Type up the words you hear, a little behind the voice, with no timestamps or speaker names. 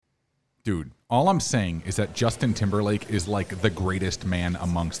Dude, all I'm saying is that Justin Timberlake is like the greatest man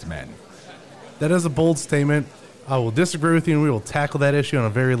amongst men. That is a bold statement. I will disagree with you, and we will tackle that issue on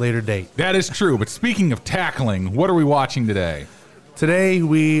a very later date. That is true, but speaking of tackling, what are we watching today? Today,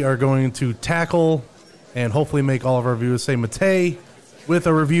 we are going to tackle and hopefully make all of our viewers say Matei with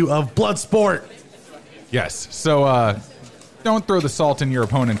a review of Bloodsport. Yes, so don't throw the salt in your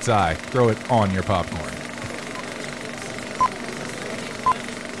opponent's eye. Throw it on your popcorn.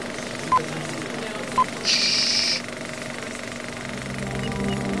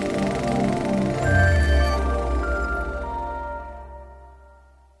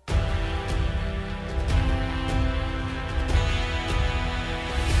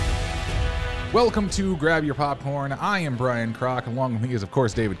 Welcome to Grab Your Popcorn. I am Brian Kroc. Along with me is, of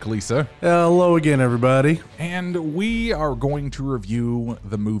course, David Kalisa. Hello again, everybody. And we are going to review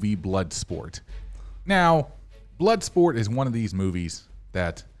the movie Bloodsport. Now, Bloodsport is one of these movies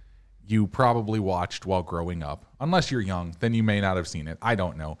that you probably watched while growing up. Unless you're young, then you may not have seen it. I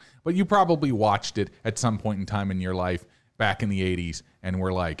don't know. But you probably watched it at some point in time in your life back in the 80s and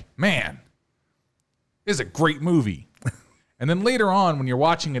were like, man, this is a great movie. And then later on, when you're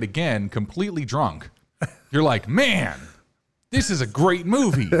watching it again, completely drunk, you're like, man, this is a great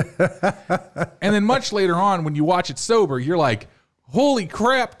movie. And then much later on, when you watch it sober, you're like, holy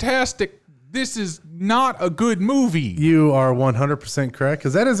crap-tastic, this is not a good movie. You are 100% correct,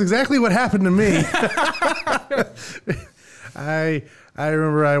 because that is exactly what happened to me. I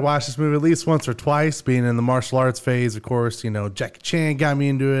remember I watched this movie at least once or twice, being in the martial arts phase. Of course, Jackie Chan got me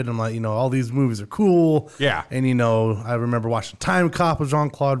into it. I'm like, all these movies are cool. Yeah. And, I remember watching Time Cop with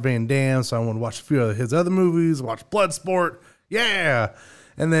Jean-Claude Van Damme, so I wanted to watch a few of his other movies, watch Bloodsport. Yeah.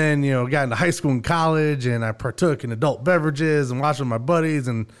 And then, got into high school and college, and I partook in adult beverages and watched with my buddies.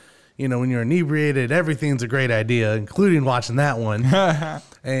 And, when you're inebriated, everything's a great idea, including watching that one.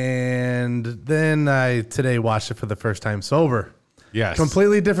 And then I today watched it for the first time sober. Yes.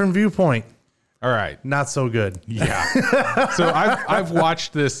 Completely different viewpoint. All right. Not so good. Yeah. So I've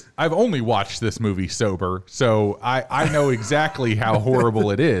watched this. I've only watched this movie sober, so I know exactly how horrible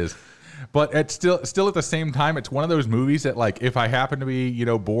it is. But it's still at the same time, it's one of those movies that, like, if I happen to be,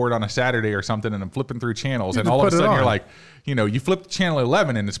 bored on a Saturday or something and I'm flipping through channels and all of a sudden you're like, you flip to channel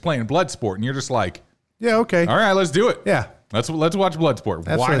 11 and it's playing Bloodsport and you're just like, yeah, okay. All right, let's do it. Yeah. Let's watch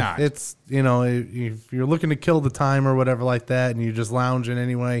Bloodsport. Why not? It's, if you're looking to kill the time or whatever like that and you're just lounging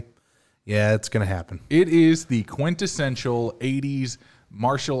anyway, yeah, it's going to happen. It is the quintessential 80s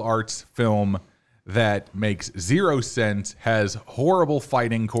martial arts film that makes zero sense, has horrible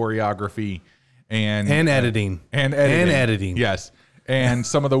fighting choreography, and editing. And editing. Yes. And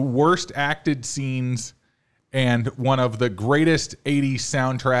some of the worst acted scenes and one of the greatest 80s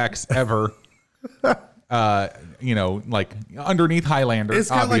soundtracks ever. Like underneath Highlander, it's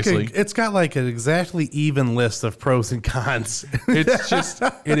got obviously. It's got like an exactly even list of pros and cons. It's just,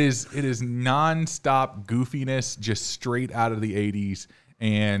 it is nonstop goofiness, just straight out of the 80s.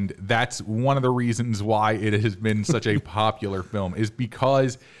 And that's one of the reasons why it has been such a popular film, is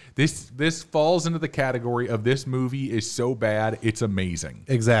because this falls into the category of this movie is so bad, it's amazing.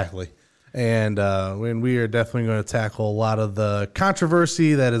 Exactly. And when we are definitely going to tackle a lot of the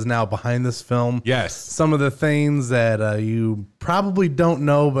controversy that is now behind this film. Yes. Some of the things that you probably don't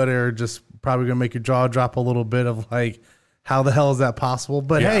know, but are just probably going to make your jaw drop a little bit of like, how the hell is that possible?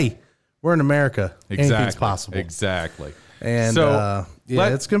 But hey, we're in America. Exactly. Anything's possible. Exactly. And so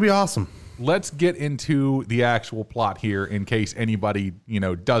it's going to be awesome. Let's get into the actual plot here in case anybody,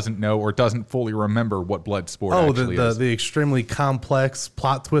 doesn't know or doesn't fully remember what Bloodsport actually is. The extremely complex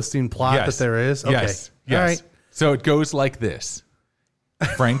plot twisting plot that there is. Okay. Yes. All right. So it goes like this.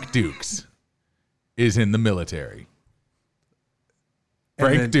 Frank Dukes is in the military.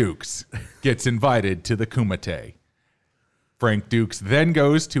 Frank Dukes gets invited to the Kumite. Frank Dukes then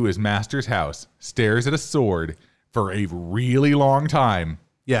goes to his master's house, stares at a sword for a really long time.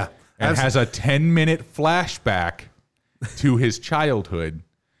 Yeah. And has a 10-minute flashback to his childhood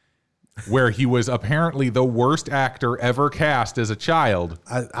where he was apparently the worst actor ever cast as a child.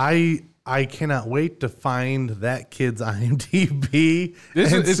 I cannot wait to find that kid's IMDb.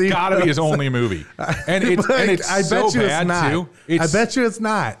 It's got to be his only movie. And it's I so bet you bad, it's not. too. I bet you it's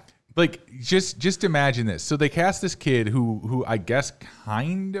not. Like, just imagine this. So they cast this kid who I guess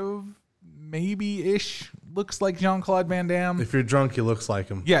kind of maybe-ish looks like Jean-Claude Van Damme. If you're drunk, he looks like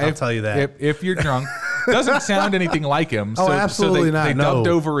him. Yeah, I'll tell you that. If you're drunk, doesn't sound anything like him. So, absolutely so not. They dubbed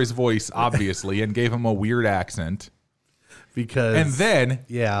over his voice, obviously, and gave him a weird accent. Because then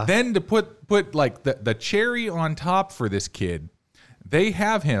to put like the cherry on top for this kid, they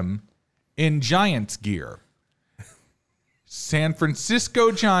have him in Giants gear. San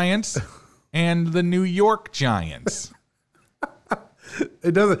Francisco Giants and the New York Giants.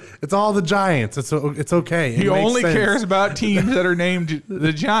 It doesn't. It's all the Giants. It's okay. He only cares about teams that are named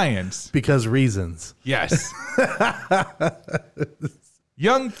the Giants. Because reasons. Yes.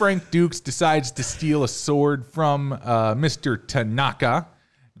 Young Frank Dukes decides to steal a sword from Mr. Tanaka,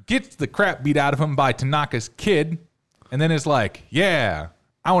 gets the crap beat out of him by Tanaka's kid, and then is like, yeah,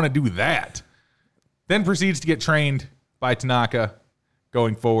 I want to do that. Then proceeds to get trained by Tanaka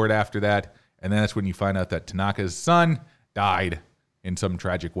going forward after that. And then that's when you find out that Tanaka's son died in some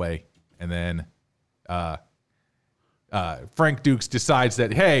tragic way. And then Frank Dukes decides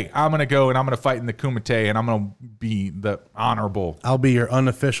that, hey, I'm going to go and I'm going to fight in the Kumite and I'm going to be the honorable. I'll be your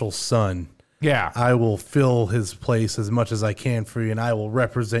unofficial son. Yeah. I will fill his place as much as I can for you, and I will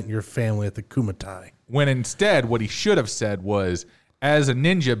represent your family at the Kumite. When instead, what he should have said was, as a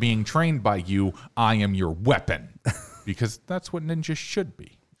ninja being trained by you, I am your weapon. Because that's what ninjas should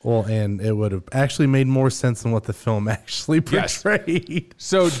be. Well, and it would have actually made more sense than what the film actually portrayed. Yes.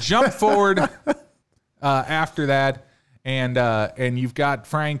 So jump forward after that, and you've got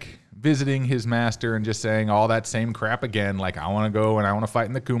Frank visiting his master and just saying all that same crap again. Like, I want to go and I want to fight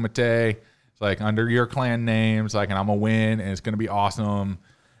in the Kumite. It's like under your clan names, like, and I'm gonna win, and it's gonna be awesome.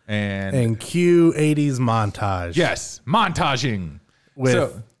 And cue 80s montage. Yes, montaging.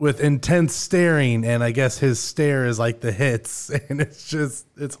 With intense staring, and I guess his stare is like the hits, and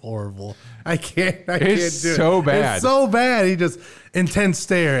it's horrible. I can't do it. It's so bad. It's so bad. He just intense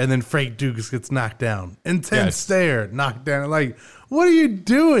stare, and then Frank Dukes gets knocked down. Intense stare, knocked down. Like, what are you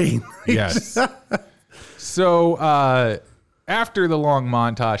doing? Yes. So after the long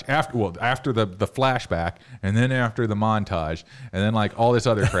montage, after the flashback, and then after the montage, and then like all this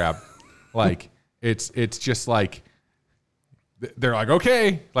other crap, like it's just like. They're like,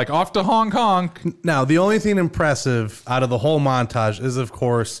 okay, like off to Hong Kong. Now, the only thing impressive out of the whole montage is, of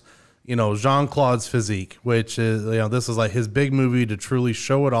course, Jean-Claude's physique, which is, this is like his big movie to truly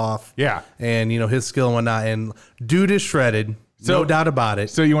show it off. Yeah. And, his skill and whatnot. And dude is shredded. No doubt about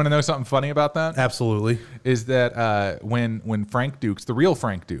it. So you want to know something funny about that? Absolutely. Is that when Frank Dukes, the real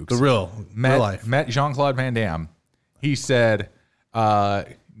Frank Dukes, real life, met Jean-Claude Van Damme, he said,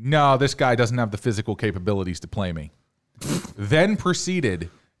 no, this guy doesn't have the physical capabilities to play me. Then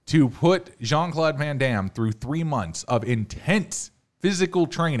proceeded to put Jean-Claude Van Damme through 3 months of intense physical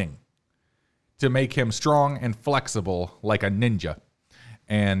training to make him strong and flexible like a ninja.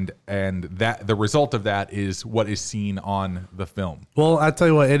 And that the result of that is what is seen on the film. Well, I tell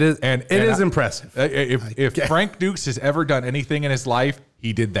you what, it is impressive. If Frank Dukes has ever done anything in his life,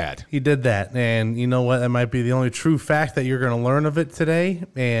 he did that. He did that. And you know what? That might be the only true fact that you're going to learn of it today.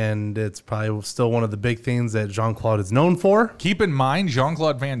 And it's probably still one of the big things that Jean-Claude is known for. Keep in mind,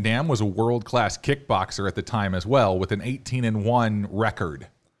 Jean-Claude Van Damme was a world-class kickboxer at the time as well, with an 18-1 record.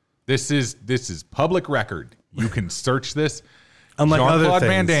 This is public record. You can search this. Unlike Jean-Claude other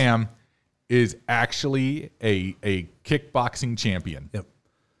Van things. Damme is actually a kickboxing champion. Yep.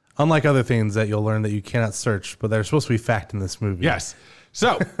 Unlike other things that you'll learn that you cannot search, but they're supposed to be fact in this movie. Yes.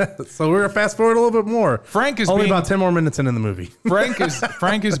 So we're gonna fast forward a little bit more. Frank is only being, about 10 more minutes in the movie.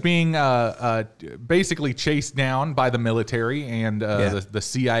 Frank is being basically chased down by the military and the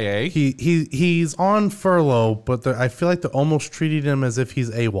CIA. He's on furlough, but I feel like they almost treated him as if he's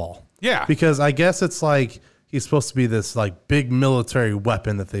AWOL. Yeah. Because I guess it's like he's supposed to be this like big military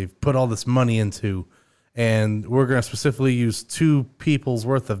weapon that they've put all this money into, and we're gonna specifically use 2 people's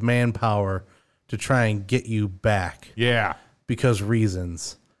worth of manpower to try and get you back. Yeah. Because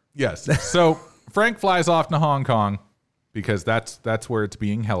reasons. Yes. So Frank flies off to Hong Kong because that's where it's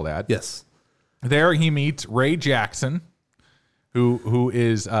being held at. Yes. There he meets Ray Jackson, who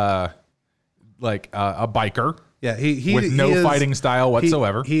is like a biker. Yeah, he with no is, fighting style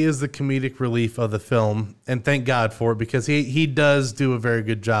whatsoever. He is the comedic relief of the film, and thank God for it, because he does do a very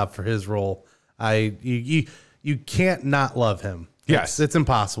good job for his role. You can't not love him. Yes, it's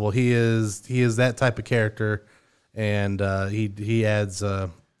impossible. He is that type of character. And he adds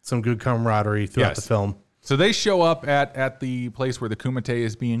some good camaraderie throughout the film. So they show up at the place where the Kumite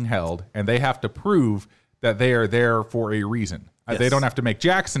is being held, and they have to prove that they are there for a reason. Yes. They don't have to make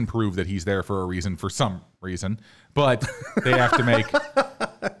Jackson prove that he's there for a reason, for some reason, but they have to make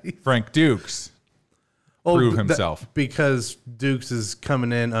Frank Dukes prove himself. Because Dukes is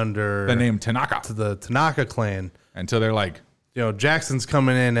coming in under the name Tanaka. To the Tanaka clan. And so they're like... Jackson's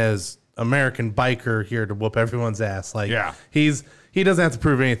coming in as... American biker here to whoop everyone's ass. Like, yeah, he doesn't have to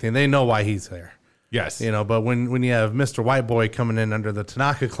prove anything. They know why he's there. Yes. But when you have Mr. White Boy coming in under the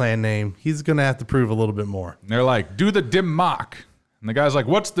Tanaka clan name, he's going to have to prove a little bit more. And they're like, do the dim mock. And the guy's like,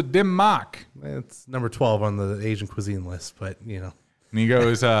 what's the dim mak? It's number 12 on the Asian cuisine list, but And he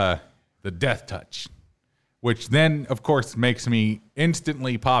goes, the death touch, which then, of course, makes me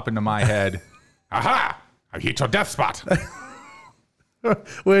instantly pop into my head. Aha! I hit your death spot.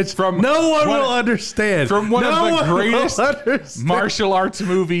 Which From no one one- will understand. From one No of the one will greatest understand. martial arts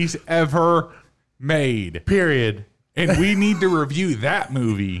movies ever made. Period. And we need to review that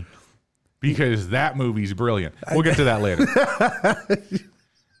movie because that movie's brilliant. We'll get to that later. I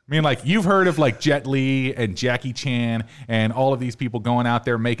mean, like, you've heard of like Jet Li and Jackie Chan and all of these people going out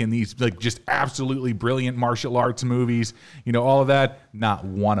there making these like just absolutely brilliant martial arts movies. All of that. Not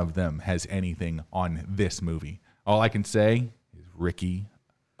one of them has anything on this movie. All I can say is Ricky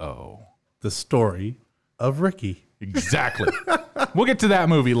O. The story of Ricky. Exactly. We'll get to that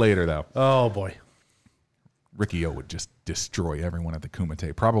movie later, though. Oh, boy. Ricky O would just destroy everyone at the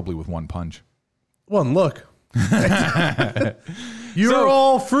Kumite, probably with one punch. Well, and look. You're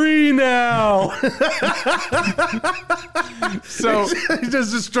all free now. So He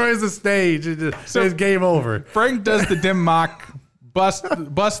just destroys the stage. It's game over. Frank does the dim mak, bust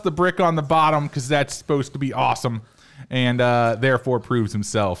the brick on the bottom because that's supposed to be awesome, and therefore proves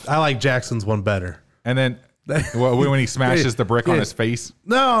himself. I like Jackson's one better. And then when he smashes the brick on his face.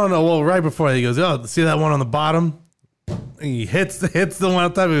 No. Well, right before he goes, oh, see that one on the bottom? And he hits the one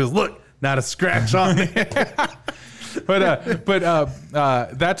on top. He goes, look, not a scratch on it.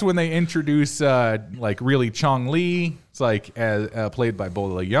 But that's when they introduce like really Chong Li. It's like played by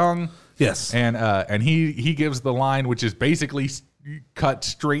Bola Young. Yes. And he gives the line, which is basically cut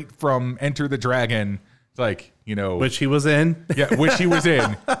straight from Enter the Dragon. It's like, Which he was in. yeah, which he was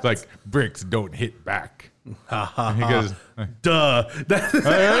in. It's like, bricks don't hit back. And he goes, Duh.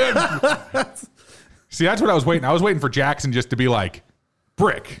 see, that's what I was waiting. I was waiting for Jackson just to be like,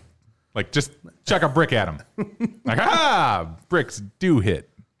 brick. Like, just chuck a brick at him. Like, bricks do hit.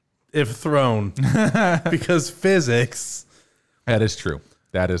 If thrown. Because physics. That is true.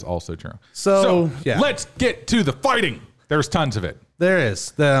 That is also true. So, yeah. Let's get to the fighting. There's tons of it. There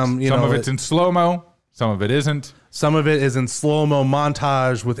is. Some of it's in slow-mo. Some of it isn't. Some of it is in slow-mo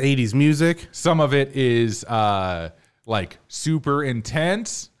montage with 80s music. Some of it is like super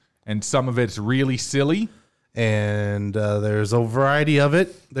intense. And some of it's really silly. And there's a variety of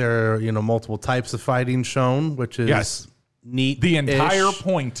it. There are, multiple types of fighting shown, which is Yes. neat. The entire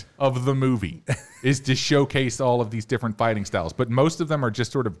point of the movie is to showcase all of these different fighting styles. But most of them are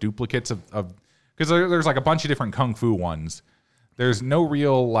just sort of duplicates of because there's like a bunch of different kung fu ones. There's no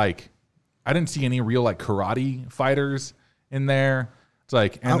real I didn't see any real like karate fighters in there. It's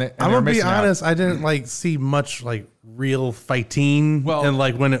like, I'm gonna be honest. I didn't see much real fighting. Well- and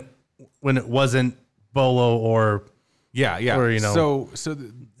when it wasn't Bolo or Yeah. Or, So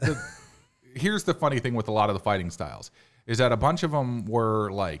here's the funny thing with a lot of the fighting styles is that a bunch of them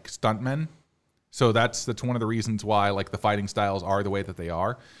were like stuntmen. So that's one of the reasons why the fighting styles are the way that they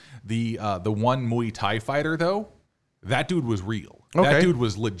are. The one Muay Thai fighter though, that dude was real. Okay. That dude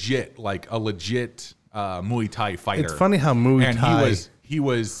was legit, like a legit Muay Thai fighter. it's funny how Muay Thai. And he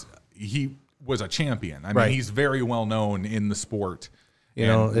was a champion. I mean, Right. he's very well known in the sport.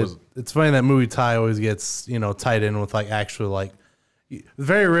 It's funny that Muay Thai always gets tied in with actually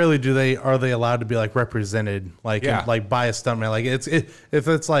very rarely are they allowed to be represented by a stuntman.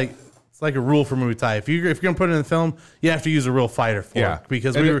 It's like a rule for Muay Thai. If you're gonna put it in the film, you have to use a real fighter for it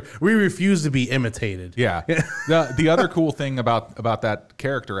because we refuse to be imitated. Yeah. The other cool thing about that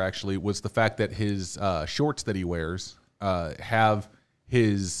character actually was the fact that his shorts that he wears have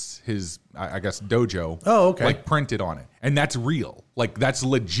his I guess dojo printed on it, and that's real. That's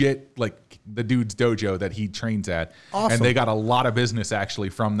legit. The dude's dojo that he trains at. Awesome. And they got a lot of business actually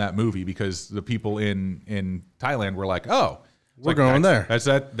from that movie because the people in Thailand were like, oh, We're going there. That's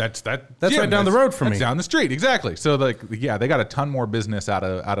that. That's gym. right down the road from That's me. down the street, exactly. So they got a ton more business out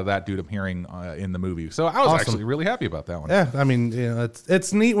of that dude appearing in the movie. So I was Awesome. actually really happy about that one. Yeah, I mean,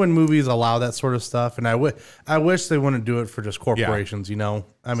 it's neat when movies allow that sort of stuff, and I wish they wouldn't do it for just corporations.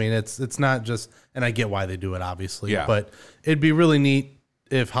 I mean, it's not just, and I get why they do it, obviously. Yeah. But it'd be really neat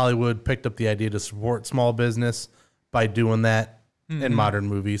if Hollywood picked up the idea to support small business by doing that in modern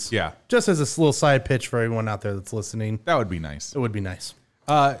movies. Yeah. Just as a little side pitch for everyone out there that's listening, That would be nice. it would be nice.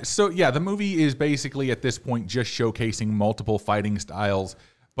 The movie is basically at this point just showcasing multiple fighting styles,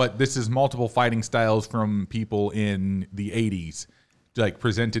 but this is multiple fighting styles from people in the 80s,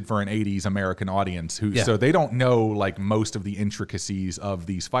 presented for an 80s American audience so they don't know most of the intricacies of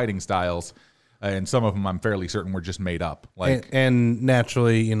these fighting styles, and some of them I'm fairly certain were just made up. And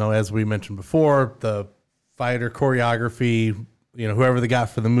naturally, as we mentioned before, the fighter choreography, whoever they got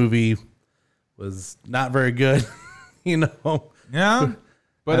for the movie was not very good, Yeah,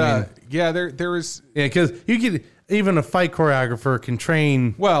 but yeah, there is. Yeah, because you could even a fight choreographer can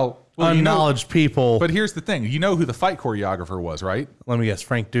train unknowledged people. But here's the thing: you know who the fight choreographer was, right? Let me guess,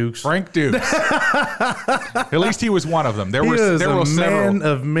 Frank Dukes. Frank Dukes. At least he was one of them. There were man several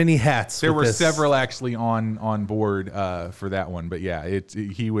of many hats. There were several actually on board for that one, but yeah,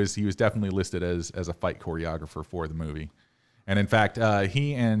 he was definitely listed as a fight choreographer for the movie. And in fact,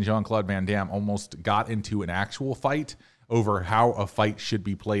 he and Jean-Claude Van Damme almost got into an actual fight over how a fight should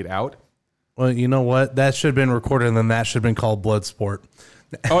be played out. Well, you know what? That should have been recorded, and then that should have been called Bloodsport.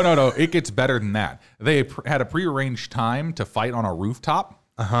 Oh, no. It gets better than that. They had a prearranged time to fight on a rooftop.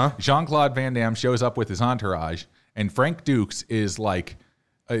 Jean-Claude Van Damme shows up with his entourage, and Frank Dukes is like,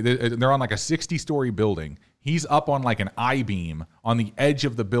 they're on like a 60-story building. He's up on like an I-beam on the edge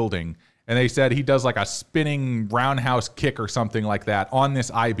of the building, and they said he does like a spinning roundhouse kick or something like that on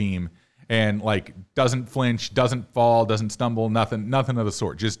this I-beam, and like doesn't flinch, doesn't fall, doesn't stumble, nothing of the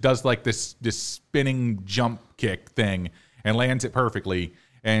sort. Just does like this spinning jump kick thing and lands it perfectly.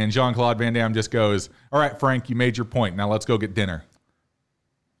 And Jean-Claude Van Damme just goes, "All right, Frank, you made your point. Now let's go get dinner."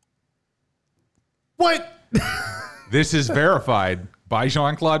 What? This is verified by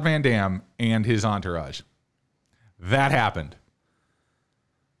Jean-Claude Van Damme and his entourage. That happened.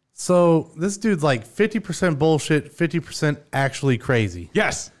 So this dude's like 50% bullshit, 50% actually crazy.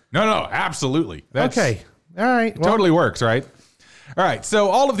 Yes. No, absolutely. That's, okay. All right. Well, totally works, right? All right. So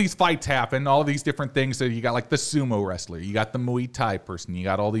all of these fights happen, all of these different things. So you got like the sumo wrestler, you got the Muay Thai person, you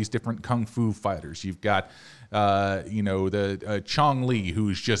got all these different kung fu fighters. You've got, the Chong Li,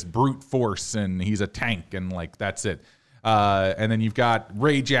 who's just brute force and he's a tank and like that's it. And then you've got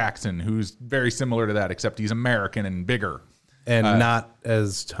Ray Jackson, who's very similar to that, except he's American and bigger. And not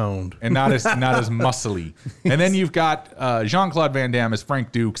as toned. And not as muscly. And then you've got Jean-Claude Van Damme as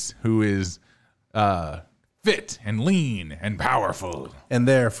Frank Dukes, who is fit and lean and powerful. And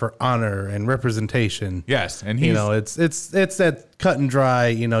there for honor and representation. Yes. And he's, it's that cut and dry,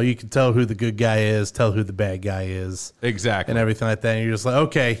 you can tell who the good guy is, tell who the bad guy is. Exactly. And everything like that. And you're just like,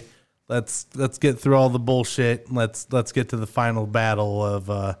 okay, let's get through all the bullshit. Let's get to the final battle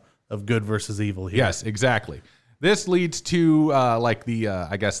of good versus evil here. Yes, exactly. This leads to the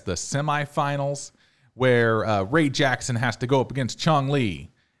semifinals where Ray Jackson has to go up against Chong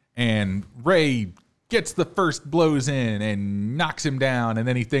Li, and Ray gets the first blows in and knocks him down, and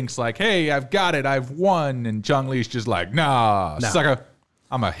then he thinks like, "Hey, I've got it, I've won," and Chong Li's just like, "Nah, sucker,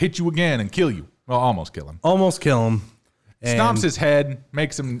 I'm gonna hit you again and kill you." Well, almost kill him. Stomps his head,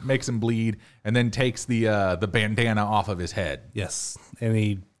 makes him bleed, and then takes the bandana off of his head. Yes, and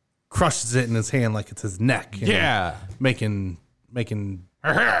he crushes it in his hand like it's his neck. Yeah. Making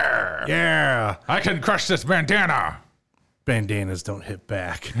yeah. I can crush this bandana. Bandanas don't hit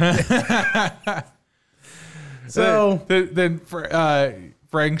back. So then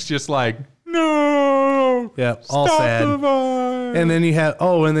Frank's just like, "No." Yeah, all sad. And then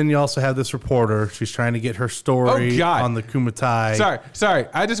you also have this reporter. She's trying to get her story on the Kumite. Sorry.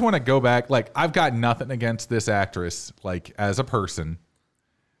 I just want to go back. Like, I've got nothing against this actress, like, as a person.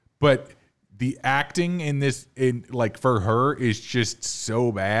 But the acting for her is just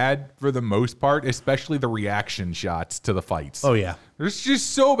so bad for the most part, especially the reaction shots to the fights. Oh yeah. It's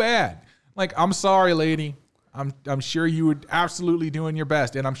just so bad. Like, I'm sorry, lady. I'm sure you were absolutely doing your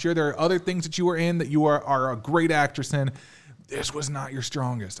best, and I'm sure there are other things that you were in that you are a great actress in. This was not your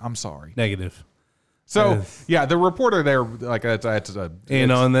strongest. I'm sorry. Negative. So yeah, the reporter there, like it's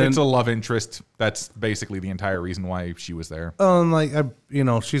a love interest. That's basically the entire reason why she was there.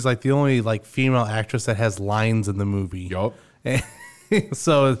 She's like the only like female actress that has lines in the movie. Yup.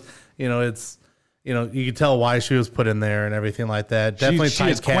 So it's you can tell why she was put in there and everything like that. Definitely she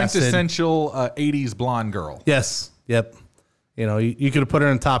is quintessential 80s blonde girl. Yes. Yep. You could have put her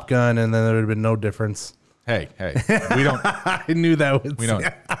in Top Gun and then there would have been no difference. Hey, we don't. I knew that would. We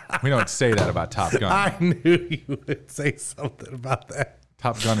don't say that about Top Gun. I knew you would say something about that.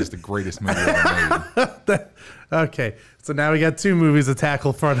 Top Gun is the greatest movie ever made. Okay, so now we got two movies to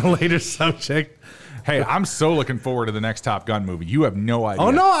tackle for a later subject. Hey, I'm so looking forward to the next Top Gun movie. You have no idea. Oh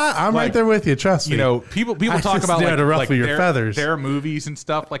no, I'm right there with you. Trust me. People talk about your feathers. Their movies and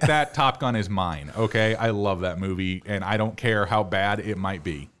stuff like that. Top Gun is mine. Okay, I love that movie, and I don't care how bad it might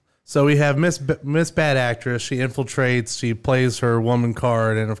be. So we have Miss Bad Actress. She infiltrates. She plays her woman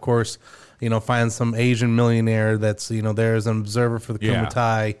card, and of course, finds some Asian millionaire that's there as an observer for the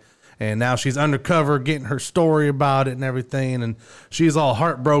Kumite, And now she's undercover getting her story about it and everything. And she's all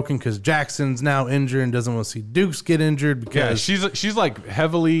heartbroken because Jackson's now injured and doesn't want to see Dukes get injured because she's like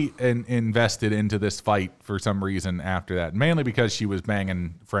heavily invested into this fight for some reason after that, mainly because she was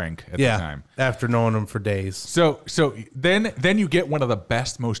banging Frank at the time. After knowing him for days. So then you get one of the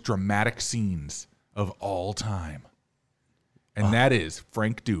best, most dramatic scenes of all time. And that is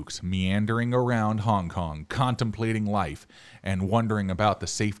Frank Dukes meandering around Hong Kong, contemplating life and wondering about the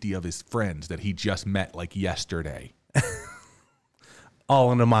safety of his friends that he just met like yesterday.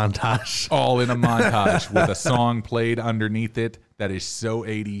 All in a montage. All in a montage with a song played underneath it that is so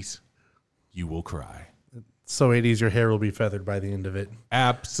 80s, you will cry. So 80s, your hair will be feathered by the end of it.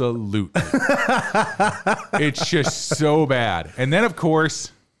 Absolutely. It's just so bad. And then, of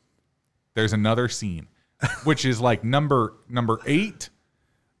course, there's another scene, which is like number 8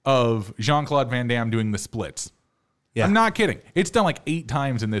 of Jean-Claude Van Damme doing the splits. Yeah. I'm not kidding. It's done like 8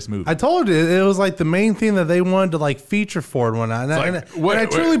 times in this movie. I told you, it was like the main thing that they wanted to like feature for it. And I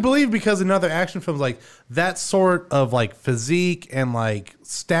truly believe because in other action films, like that sort of like physique and like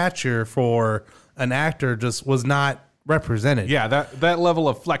stature for an actor just was not represented. Yeah, that level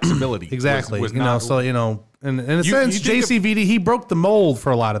of flexibility. Exactly. Was you not, know, so, you know, in a sense, JCVD, he broke the mold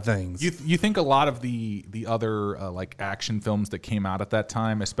for a lot of things. You think a lot of the other like action films that came out at that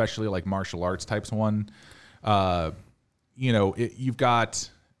time, especially like martial arts types one, you know, you've got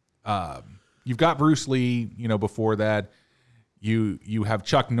Bruce Lee, you know, before that you have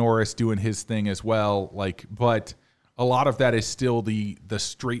Chuck Norris doing his thing as well, like, but a lot of that is still the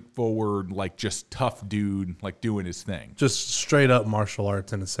straightforward, like just tough dude, like doing his thing. Just straight up martial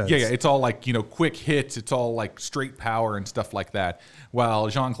arts in a sense. Yeah, it's all like, you know, quick hits. It's all like straight power and stuff like that. While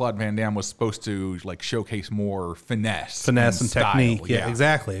Jean-Claude Van Damme was supposed to like showcase more finesse and technique. Yeah,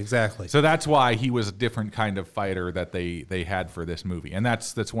 exactly. So that's why he was a different kind of fighter that they had for this movie. And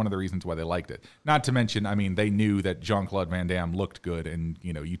that's one of the reasons why they liked it. Not to mention, I mean, they knew that Jean-Claude Van Damme looked good, and,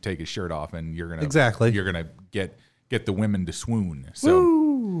 you know, you take his shirt off and you're going to get the women to swoon.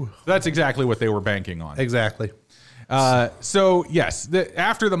 So that's exactly what they were banking on. Exactly. So yes,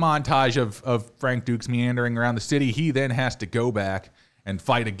 after the montage of Frank Dukes meandering around the city, he then has to go back and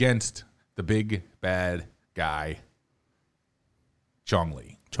fight against the big bad guy, Chong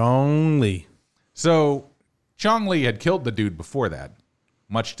Li. So Chong Li had killed the dude before that,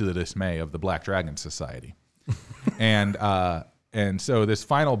 much to the dismay of the Black Dragon Society. And so this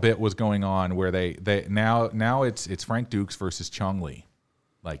final bit was going on where they now it's Frank Dukes versus Chong Li,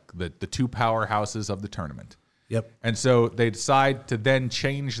 like the two powerhouses of the tournament. Yep. And so they decide to then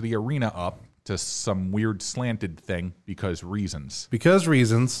change the arena up to some weird slanted thing because reasons.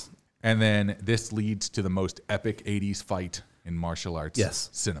 And then this leads to the most epic 80s fight in martial arts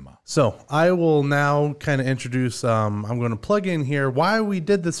cinema. So I will now kind of introduce, I'm going to plug in here why we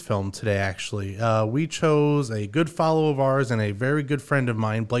did this film today, actually. We chose a good follow of ours and a very good friend of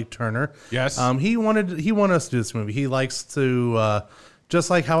mine, Blake Turner. Yes. He wanted us to do this movie. He likes to, just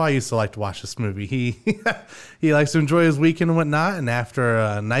like how I used to like to watch this movie. He likes to enjoy his weekend and whatnot. And after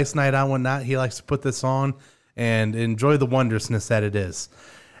a nice night out and whatnot, he likes to put this on and enjoy the wondrousness that it is.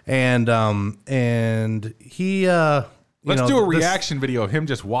 And he, Let's do a reaction video of him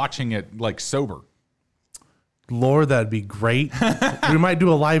just watching it like sober. Lord, that'd be great. We might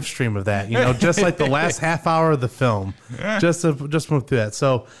do a live stream of that, you know, just like the last half hour of the film, just move through that.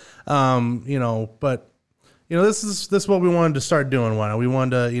 So, you know, but you know, this is what we wanted to start doing. We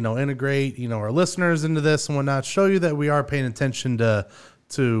wanted to, you know, integrate, you know, our listeners into this and whatnot, show you that we are paying attention to,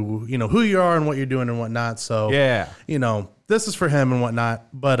 you know, who you are and what you're doing and whatnot. So, yeah, you know, this is for him and whatnot,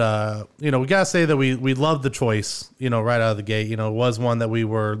 but you know, we gotta say that we love the choice, you know, right out of the gate. You know, it was one that we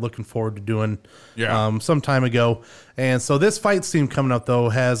were looking forward to doing some time ago. And so this fight scene coming up though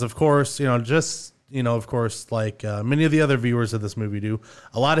has, of course, you know, just, you know, of course, like many of the other viewers of this movie do,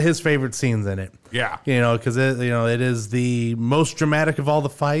 a lot of his favorite scenes in it. Yeah. You know, because it is the most dramatic of all the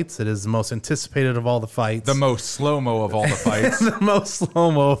fights. It is the most anticipated of all the fights. The most slow-mo of all the fights. The most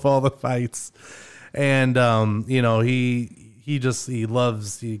slow-mo of all the fights. And you know, he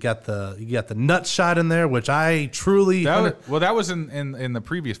loves, you got the nut shot in there, which I truly that was in the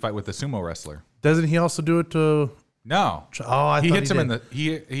previous fight with the sumo wrestler. Doesn't he also do it to? No. I he thought hits he him did.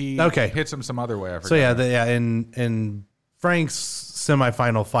 he hits him some other way. I forgot. So yeah, in Frank's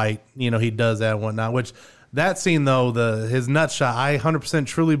semifinal fight, you know, he does that and whatnot. Which that scene though, his nut shot, I 100%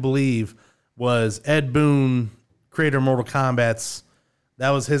 truly believe was Ed Boon, creator of Mortal Kombat's. That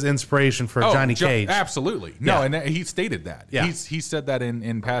was his inspiration for Johnny Cage. Absolutely. No, and he stated that. Yeah. He said that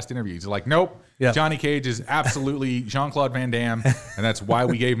in past interviews. He's like, nope. Yeah. Johnny Cage is absolutely Jean-Claude Van Damme, and that's why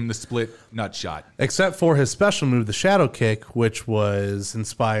we gave him the split nut shot. Except for his special move, the Shadow Kick, which was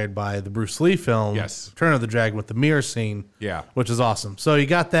inspired by the Bruce Lee film, Yes. Return of the Dragon, with the mirror scene, Yeah. which is awesome. So you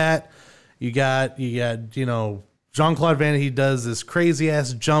got that. You got Jean-Claude Van Damme, he does this crazy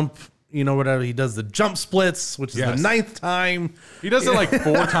ass jump, whatever. He does the jump splits, which is Yes. the 9th time. He does it like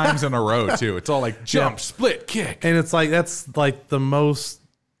 4 times in a row, too. It's all like jump, split, kick. And it's like, that's like the most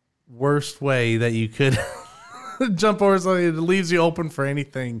worst way that you could jump over something. It leaves you open for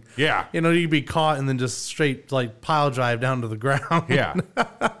anything. Yeah. You'd be caught and then just straight like pile drive down to the ground. Yeah.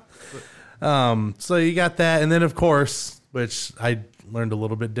 So you got that. And then, of course, which I learned a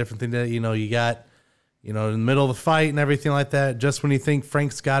little bit different than that, you got, in the middle of the fight and everything like that, just when you think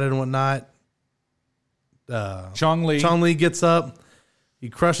Frank's got it and whatnot, Chong Li gets up, he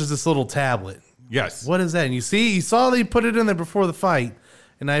crushes this little tablet. Yes. What is that? And you saw they put it in there before the fight,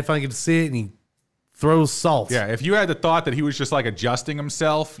 and now I finally get to see it, and he throws salt. Yeah. If you had the thought that he was just like adjusting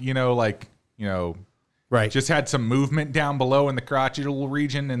himself, Right. just had some movement down below in the crotchal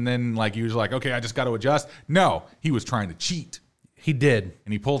region, and then like he was like, okay, I just got to adjust. No, he was trying to cheat. He did.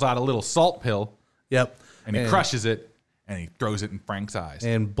 And he pulls out a little salt pill. Yep. And he crushes it, and he throws it in Frank's eyes.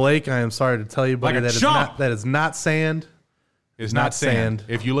 And Blake, I am sorry to tell you, buddy, Like a that chump. is not sand. It's not sand.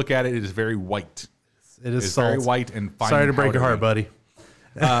 If you look at it, it is very white. It is It's salt. very white and fine. Sorry to break your heart, buddy.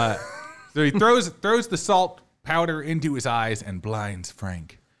 So he throws the salt powder into his eyes and blinds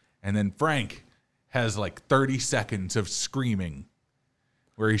Frank. And then Frank has like 30 seconds of screaming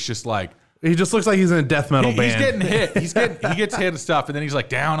where he's just like, He just looks like he's in a death metal band. he's getting hit. He gets hit and stuff, and then he's like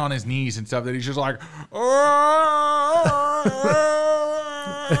down on his knees and stuff. Then he's just like,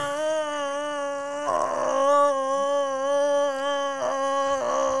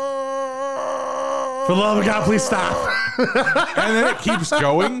 For the love of God, please stop. and then it keeps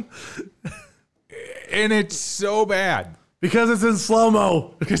going, and it's so bad Because it's in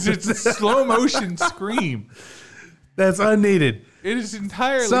slow-mo. because it's a slow motion scream. That's unneeded. It is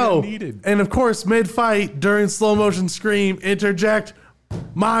entirely So, unneeded. and of course, mid-fight, during slow-motion scream, interject,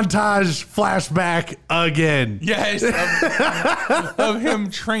 montage, flashback again. Yes, of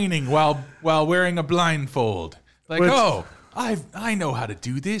him training while wearing a blindfold. Like, Which- I know how to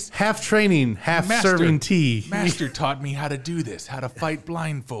do this. Half training, half serving tea. Master taught me how to do this, how to fight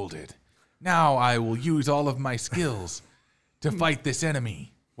blindfolded. Now I will use all of my skills to fight this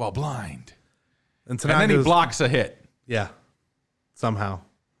enemy while blind. And And then he Tanaka's- blocks a hit Yeah, somehow.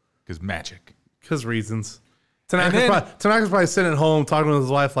 because magic. Because reasons. And then- Tanaka's probably sitting at home talking to his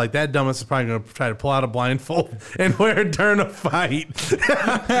wife like, that dumbass is probably going to try to pull out a blindfold and wear it during a fight.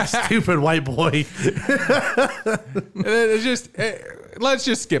 Stupid white boy. It's just let's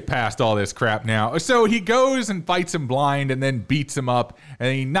just skip past all this crap now. So he goes and fights him blind, and then beats him up,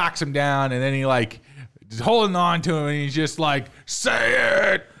 and he knocks him down, and then he like is holding on to him, and he's just like,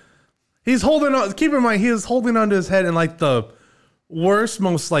 "Say it." He's holding on. Keep in mind, he is holding onto his head in like the worst,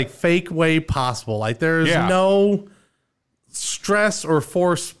 most like fake way possible. Like there is Yeah. no stress or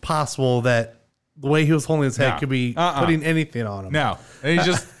force possible that the way he was holding his head No. could be putting anything on him. No, and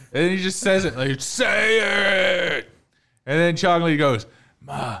he just says it like, "Say it," and then Chong Li goes,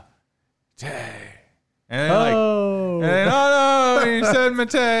 "Ma, te," and then like. Oh, And then, oh no, he said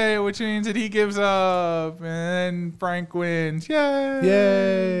Mate, which means that he gives up. And then Frank wins. Yay.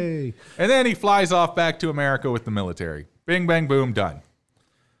 yay! And then he flies off back to America with the military. Bing, bang, boom, done.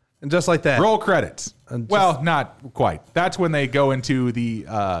 And just like that, Roll credits. And Well, not quite. That's when they go into the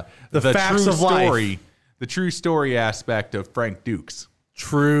facts true of life. story, the true story aspect of Frank Dukes.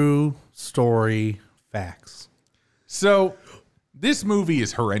 true story facts. So this movie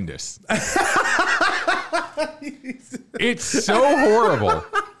is horrendous. It's so horrible.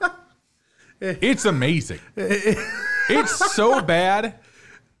 It's amazing. It's so bad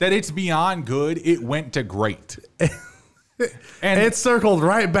that it's beyond good. It went to great. And It circled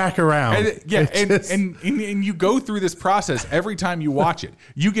right back around. and, yeah, It just- and you go through this process every time you watch it.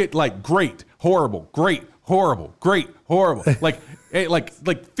 You get like great, horrible, great, horrible, great, horrible, like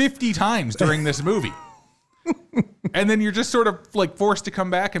 50 times during this movie. And then you're just sort of like forced to come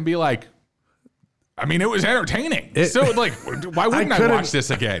back and be like, I mean, it was entertaining. So like, why wouldn't I couldn't- watch this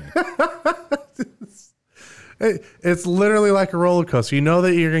again? It's literally like a roller coaster. You know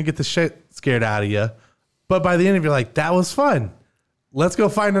that you're going to get the shit scared out of you. But by the end of it, you're like, that was fun. Let's go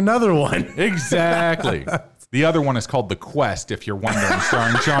find another one. Exactly. The other one is called The Quest, if you're wondering,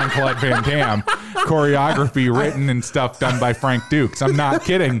 starring Jean-Claude Van Damme. Choreography written and stuff done by Frank Dukes. I'm not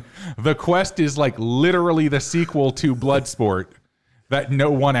kidding. The Quest is like literally the sequel to Bloodsport that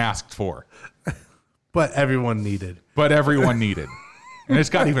no one asked for, But everyone needed. but everyone needed. And it's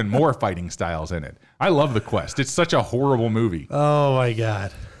got even more fighting styles in it. I love The Quest. It's such a horrible movie. Oh my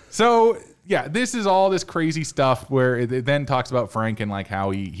God. So yeah, this is all this crazy stuff where it then talks about Frank and like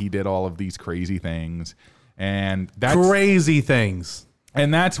how he did all of these crazy things. And that's Crazy things.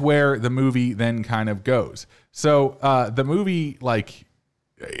 and that's where the movie then kind of goes. So the movie, like,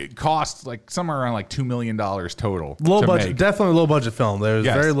 it costs like somewhere around like $2 million total. Low to budget, make. definitely low budget film. There's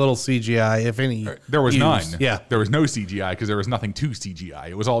Yes. very little CGI, if any. There was used. none. Yeah. There was no CGI because there was nothing to CGI.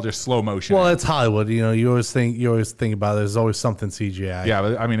 It was all just slow motion. Well, it's Hollywood. You know, you always think about it. There's always something CGI. yeah,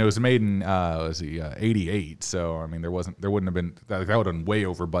 but I mean, it was made in '88, so I mean, there wouldn't have been that would have been way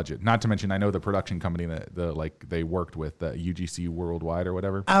over budget. Not to mention, I know the production company that they worked with, UGC Worldwide or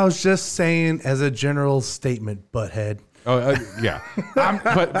whatever. I was just saying as a general statement, butthead. Oh yeah,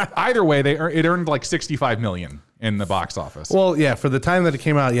 but either way, it earned like $65 million in the box office. Well, yeah, for the time that it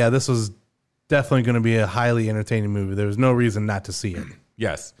came out, yeah, this was definitely going to be a highly entertaining movie. There was no reason not to see it.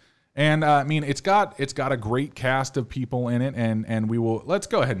 Yes. And I mean, it's got a great cast of people in it, and let's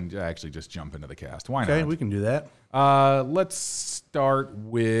go ahead and actually just jump into the cast. Why Okay, not? we can do that. Let's start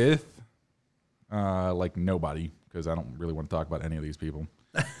with like nobody, because I don't really want to talk about any of these people.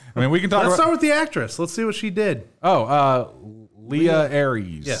 I mean, we can talk Let's about start with the actress. Let's see what she did. Leah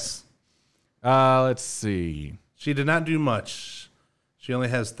Aries. Yes. Let's see. She did not do much. She only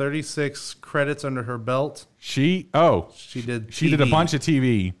has 36 credits under her belt. She did a TV. bunch of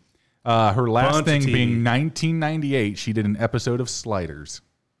TV. Her last Bunch of thing TV. being 1998, she did an episode of Sliders,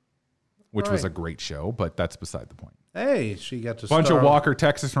 which was a Right. great show, but that's beside the point. Hey, she got to Bunch star. of Walker,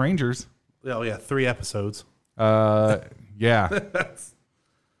 Texas Rangers. Oh yeah, 3 episodes. Yeah.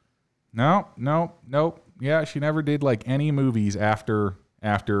 Nope. Yeah, she never did like any movies after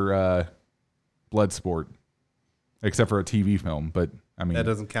Bloodsport, except for a TV film. But I mean, That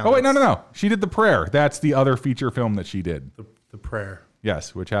doesn't count. Oh wait, no. She did The Prayer. That's the other feature film that she did. The prayer.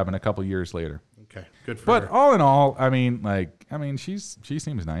 Yes, which happened a couple years later. Okay, good for But her. all in all, I mean, she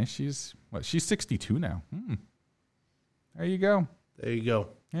seems nice. She's 62 now. There you go. There you go.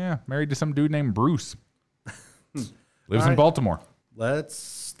 Yeah, married to some dude named Bruce. Lives in right. Baltimore.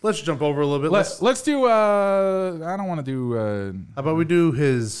 Let's jump over a little bit. Let's do. I don't want to do. How about we do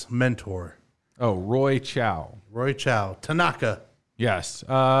his mentor, Roy Chow. Roy Chow Tanaka. Yes.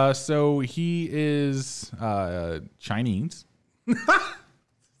 So he is Chinese.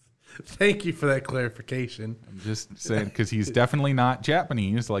 Thank you for that clarification. I'm just saying because he's definitely not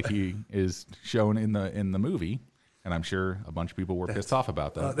Japanese like he is shown in the movie, and I'm sure a bunch of people were pissed off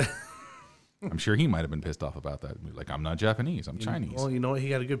about that. I'm sure he might have been pissed off about that. Like, I'm not Japanese, I'm Chinese. Well, you know what? He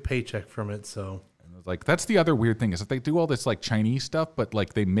got a good paycheck from it, so. And I was like, that's the other weird thing is that they do all this like Chinese stuff, but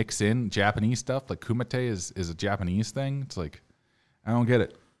like they mix in Japanese stuff. Like Kumite is a Japanese thing. It's like, I don't get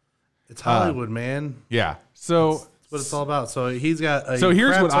it. It's Hollywood, man. Yeah. So That's what it's all about. So he's got a So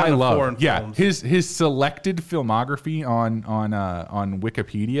here's crap what ton I of love. foreign Yeah, films. his selected filmography on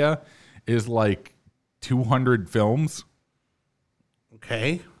Wikipedia is like 200 films.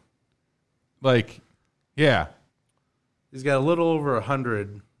 Okay. Like, yeah, He's got a little over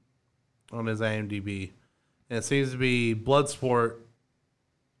 100 on his IMDb. And it seems to be Bloodsport,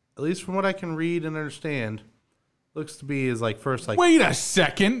 at least from what I can read and understand, looks to be his like first like wait a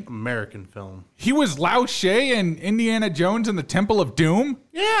second. American film. He was Lao She in Indiana Jones and the Temple of Doom.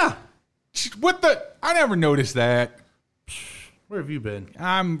 Yeah. What the? I never noticed that. Where have you been?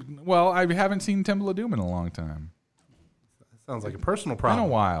 I haven't seen Temple of Doom in a long time. Sounds like a personal In a problem.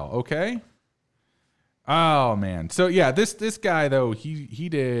 while, okay. Oh man, so yeah, this guy though he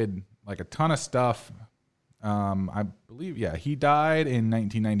did like a ton of stuff. I believe he died in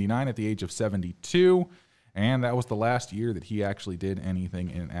 1999 at the age of 72, and that was the last year that he actually did anything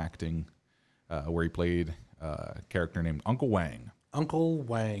in acting, where he played a character named Uncle Wang. Uncle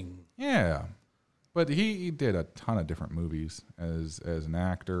Wang. Yeah, but he did a ton of different movies as an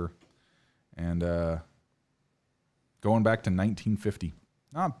actor, and going back to 1950,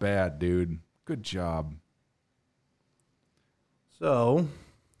 not bad, dude. Good job. So,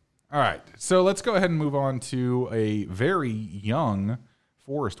 All right, so let's go ahead and move on to a very young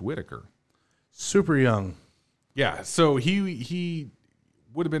Forrest Whitaker. super young. Yeah, so he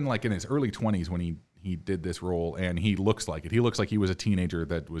would have been like in his early 20s when he did this role, and he looks like it. He looks like he was a teenager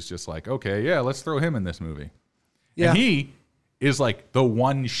that was just like, okay, yeah, let's throw him in this movie. Yeah. And he is like the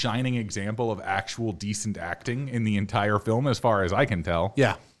one shining example of actual decent acting in the entire film, as far as I can tell.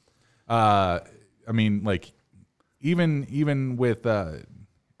 Yeah. I mean, like, even with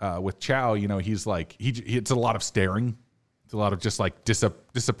Chow, you know, he's like it's a lot of staring, it's a lot of just like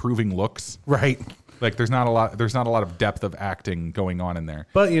disapproving looks. Right. Like there's not a lot of depth of acting going on in there.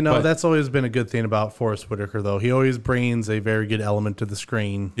 But that's always been a good thing about Forrest Whitaker, though. He always brings a very good element to the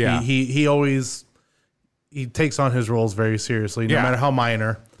screen. Yeah. He always takes on his roles very seriously, no matter how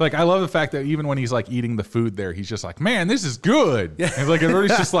minor. Like I love the fact that even when he's like eating the food there, he's just like, "Man, this is good." Yeah. And like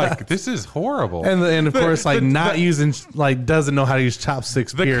everybody's just like, "This is horrible." And of course, doesn't know how to use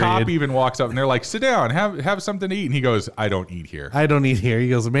chopsticks. The cop even walks up and they're like, "Sit down, have something to eat." And he goes, "I don't eat here." I don't eat here. He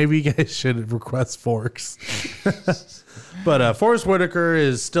goes, "Maybe you guys should request forks." But Forrest Whitaker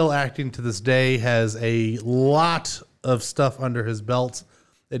is still acting to this day. Has a lot of stuff under his belt.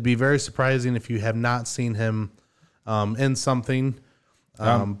 It'd be very surprising if you have not seen him in something.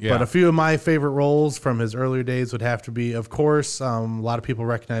 But a few of my favorite roles from his earlier days would have to be, of course, a lot of people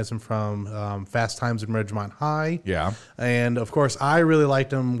recognize him from Fast Times at Ridgemont High. Yeah. And, of course, I really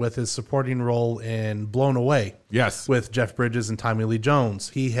liked him with his supporting role in Blown Away. Yes. With Jeff Bridges and Tommy Lee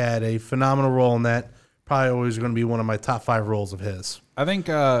Jones. He had a phenomenal role in that. Probably always going to be one of my top 5 roles of his. I think,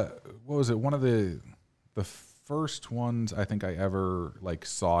 what was it? One of the first ones I think I ever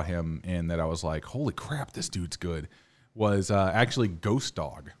saw him in that I was like, holy crap, this dude's good, was actually Ghost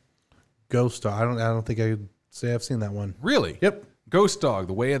Dog. Ghost Dog. I don't think I could say I've seen that one. Really? Yep. Ghost Dog,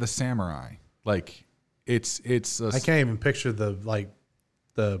 The Way of the Samurai. Like it's I can't even picture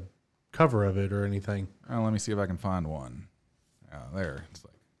the cover of it or anything. Oh, let me see if I can find one. There. It's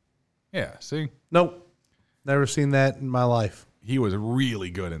like, yeah, see? Nope. Never seen that in my life. He was really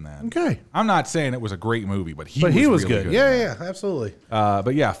good in that. Okay. I'm not saying it was a great movie, but he was really good. Yeah, absolutely.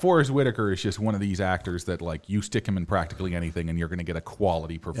 But yeah, Forrest Whitaker is just one of these actors that you stick him in practically anything and you're going to get a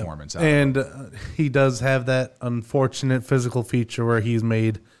quality performance out of him. And he does have that unfortunate physical feature where he's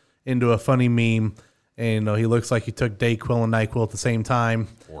made into a funny meme. And he looks like he took Dayquil and NyQuil at the same time.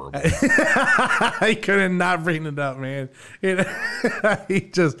 Horrible. I couldn't not bring it up, man. He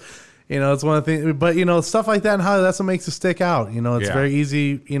just... it's one of the things, but stuff like that and how that's what makes it stick out. It's very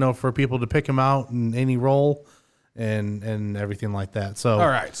easy, for people to pick him out in any role and everything like that. So, all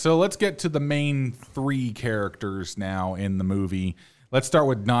right. So let's get to the main 3 characters now in the movie. Let's start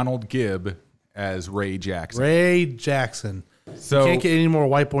with Donald Gibb as Ray Jackson. Ray Jackson. So you can't get any more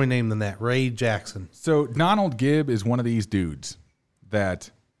white boy name than that. Ray Jackson. So Donald Gibb is one of these dudes that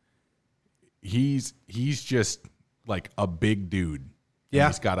he's just like a big dude. Yeah,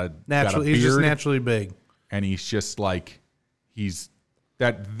 he's got a natural. He's just naturally big, and he's just like he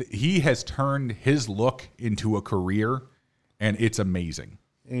has turned his look into a career, and it's amazing.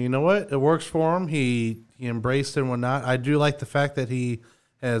 And you know what? It works for him. He embraced it and whatnot. I do like the fact that he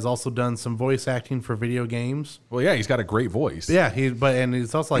has also done some voice acting for video games. Well, yeah, he's got a great voice. Yeah, and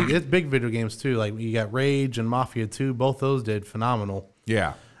he's also it's big video games too. Like you got Rage and Mafia 2. Both those did phenomenal.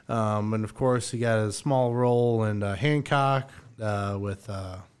 Yeah, and of course he got a small role in Hancock. With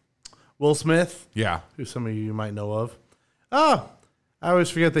Will Smith, who some of you might know of. Oh, I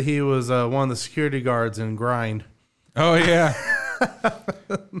always forget that he was one of the security guards in Grind. Oh yeah.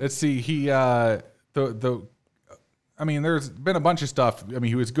 Let's see. He there's been a bunch of stuff. I mean,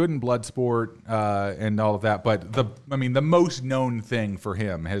 he was good in Bloodsport and all of that, but the most known thing for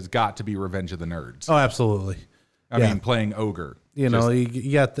him has got to be Revenge of the Nerds. Oh, absolutely. I mean, playing Ogre. You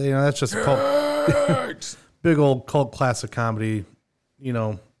got that's just cult. Big old cult classic comedy,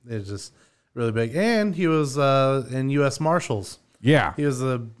 it's just really big. And he was in U.S. Marshals. Yeah, he was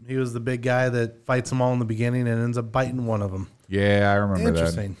the big guy that fights them all in the beginning and ends up biting one of them. Yeah, I remember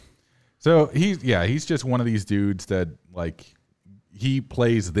Interesting. That. So he's just one of these dudes that he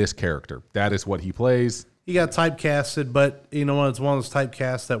plays this character. That is what he plays. He got typecasted, but it's one of those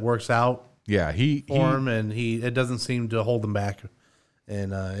typecasts that works out. Yeah, for him, and it doesn't seem to hold him back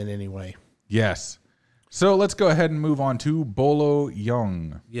in any way. Yes. So let's go ahead and move on to Bolo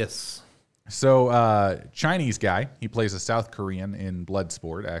Yeung. Yes. So Chinese guy. He plays a South Korean in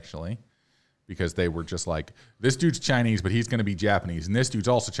Bloodsport, actually, because they were just like, this dude's Chinese, but he's going to be Japanese. And this dude's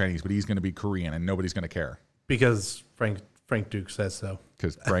also Chinese, but he's going to be Korean, and nobody's going to care. Because Frank Duke says so.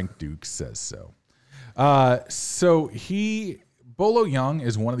 Because Frank Duke says so. Bolo Yeung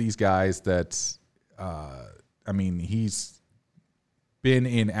is one of these guys that's, he's been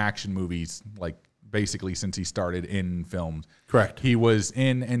in action movies, basically since he started in films. Correct. He was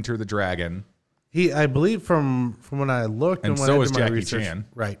in Enter the Dragon. I believe from when I looked and when so I was did my Jackie research, Chan.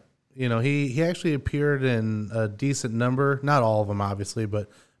 Right. He actually appeared in a decent number, not all of them obviously, but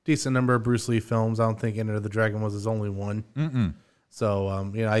decent number of Bruce Lee films. I don't think Enter the Dragon was his only one. Mm-mm. So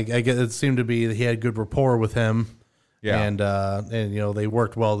I guess it seemed to be that he had good rapport with him. Yeah. And they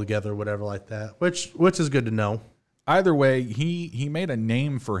worked well together, whatever like that, which is good to know. Either way, he made a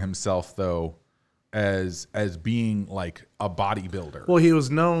name for himself though as being like a bodybuilder. Well, he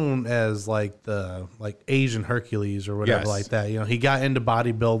was known as like the Asian Hercules or whatever Yes. like that. You know, he got into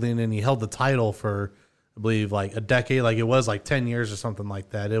bodybuilding and he held the title for, I believe, like a decade. Like it was like 10 years or something like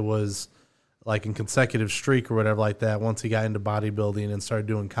that. It was like in consecutive streak or whatever like that. Once he got into bodybuilding and started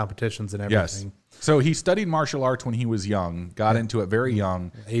doing competitions and everything. Yes. So he studied martial arts when he was young, got into it very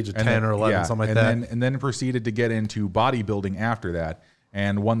young. Age of and 10 or 11, something like that. And then proceeded to get into bodybuilding after that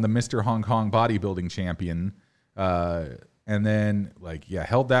and won the Mr. Hong Kong bodybuilding champion. And then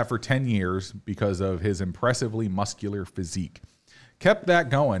held that for 10 years because of his impressively muscular physique. Kept that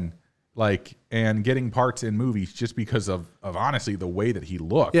going, and getting parts in movies just because of honestly the way that he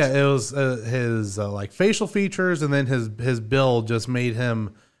looked. Yeah, it was his facial features, and then his build just made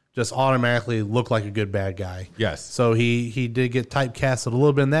him just automatically look like a good bad guy. Yes. So he did get typecasted a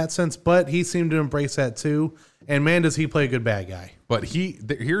little bit in that sense, but he seemed to embrace that too. And man, does he play a good bad guy. But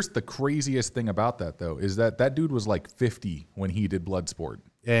here's the craziest thing about that, though, is that dude was like 50 when he did Bloodsport.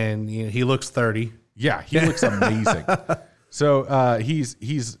 And he looks 30. Yeah, he looks amazing. So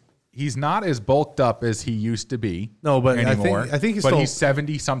he's not as bulked up as he used to be. No, but anymore. I think he's but still, he's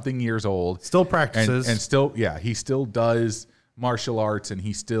 70 something years old. Still practices and he still does martial arts and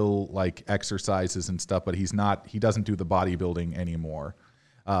he still exercises and stuff. But he doesn't do the bodybuilding anymore.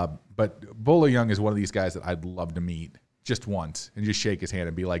 But Bolo Young is one of these guys that I'd love to meet just once and just shake his hand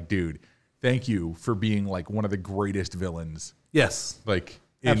and be like, dude, thank you for being one of the greatest villains. Yes.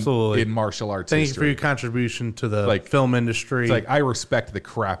 Absolutely. In martial arts Thank history. you for your contribution to the film industry. It's I respect the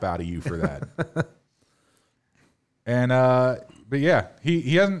crap out of you for that. And but yeah,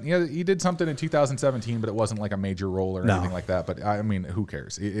 he did something in 2017, but it wasn't like a major role or anything like that. But I mean, who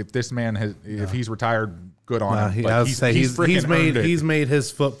cares? If this man if he's retired, good on him. He's made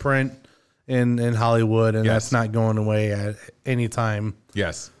his footprint in Hollywood, and that's not going away at any time.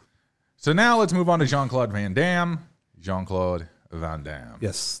 Yes. So now let's move on to Jean-Claude Van Damme. Jean-Claude Van Damme.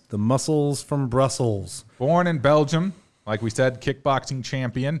 Yes, the muscles from Brussels. Born in Belgium, like we said, kickboxing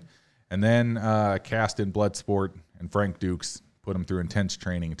champion, and then cast in Bloodsport, and Frank Dukes put him through intense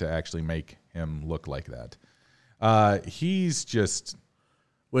training to actually make him look like that. He's just...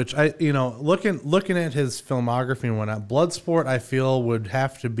 Which looking at his filmography and whatnot, Bloodsport I feel would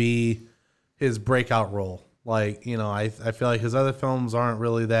have to be his breakout role. I feel like his other films aren't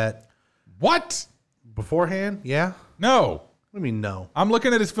really that. What? Beforehand? Yeah. No. What do you mean no? I'm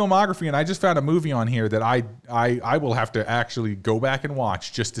looking at his filmography and I just found a movie on here that I will have to actually go back and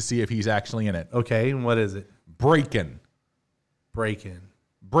watch just to see if he's actually in it. Okay, and what is it? Breakin'. Breakin'.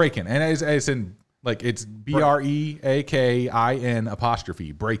 Breakin'. And as in it's BREAKIN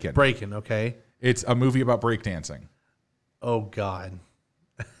apostrophe. Breakin'. Breakin', okay. It's a movie about breakdancing. Oh God.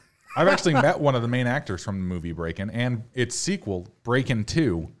 I've actually met one of the main actors from the movie Breakin' and its sequel, Breakin'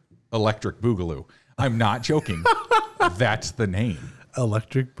 2, Electric Boogaloo. I'm not joking. That's the name.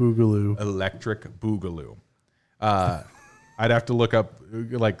 Electric Boogaloo. Electric Boogaloo. I'd have to look up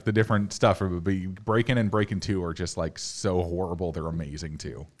the different stuff. But Breakin' and Breakin' 2 are just so horrible. They're amazing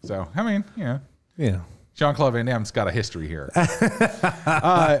too. So, I mean, yeah. Jean-Claude Van Damme's got a history here.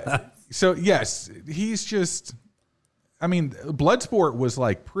 So yes, he's just, I mean, Bloodsport was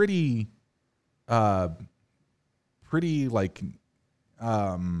pretty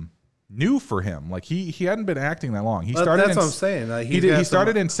new for him. He hadn't been acting that long. He started. That's what I'm saying. He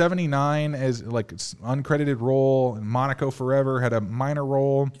started in '79 as uncredited role. Monaco Forever had a minor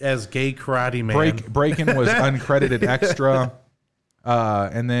role as gay karate man. Breakin' was uncredited extra.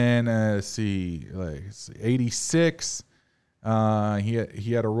 And then let's see, '86. He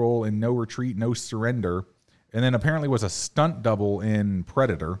had a role in No Retreat, No Surrender, and then apparently was a stunt double in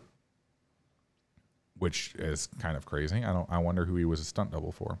Predator, which is kind of crazy. I wonder who he was a stunt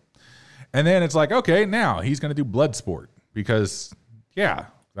double for. And then it's okay, now he's going to do Bloodsport because, yeah,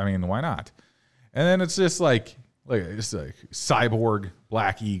 I mean, why not? And then it's just it's Cyborg,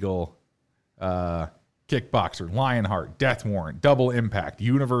 Black Eagle, Kickboxer, Lionheart, Death Warrant, Double Impact,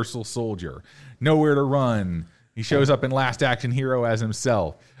 Universal Soldier, Nowhere to Run. He shows up in Last Action Hero as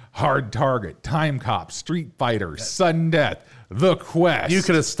himself. Hard Target, Time Cop, Street Fighter, Sudden Death, The Quest. You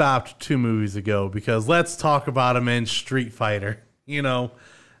could have stopped 2 movies ago because let's talk about him in Street Fighter.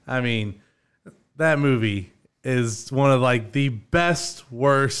 I mean, that movie is one of the best,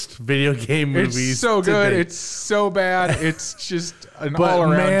 worst video game movies. It's so good. today. It's so bad. It's just an But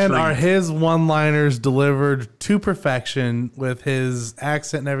all-around man, treat. are his one-liners delivered to perfection with his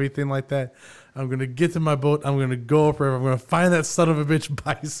accent and everything like that. I'm going to get to my boat. I'm going to go up river. I'm going to find that son of a bitch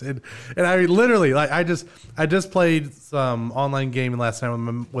bison. And I mean, literally, I just played some online gaming last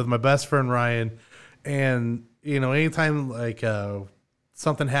night with my best friend Ryan. And, anytime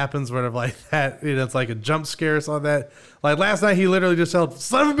something happens whatever like that, it's like a jump scare or something like that. Like last night, he literally just yelled,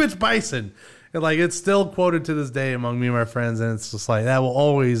 "Son of a bitch, Bison!" And like it's still quoted to this day among me and my friends, and it's just like that will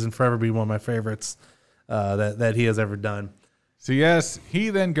always and forever be one of my favorites that he has ever done. So yes, he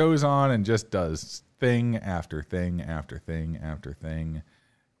then goes on and just does thing after thing after thing after thing.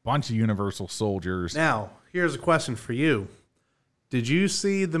 Bunch of Universal Soldiers. Now, here's a question for you. Did you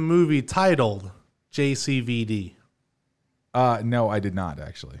see the movie titled JCVD? No, I did not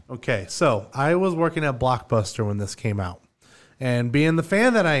actually. Okay, so I was working at Blockbuster when this came out. And being the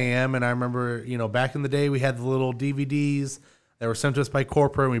fan that I am, and I remember, back in the day, we had the little DVDs that were sent to us by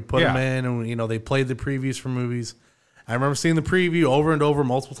corporate, and we put them in, and, they played the previews for movies. I remember seeing the preview over and over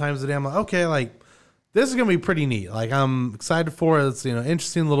multiple times a day. I'm like, okay, like, this is going to be pretty neat. Like, I'm excited for it. It's,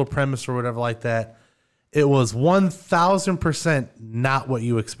 interesting little premise or whatever like that. It was 1,000% not what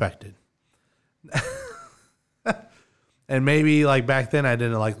you expected. And maybe like back then I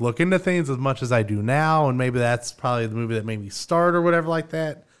didn't like look into things as much as I do now. And maybe that's probably the movie that made me start or whatever like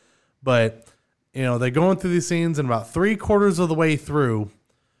that. But, they're going through these scenes, and about 3/4 of the way through,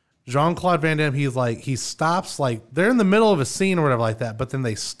 Jean-Claude Van Damme, he stops, like they're in the middle of a scene or whatever like that. But then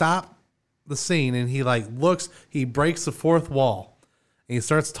they stop the scene and he like looks, he breaks the fourth wall and he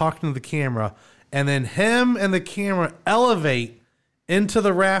starts talking to the camera. And then him and the camera elevate into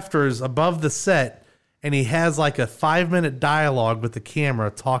the rafters above the set. And he has like a 5-minute dialogue with the camera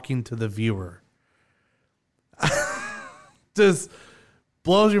talking to the viewer. Just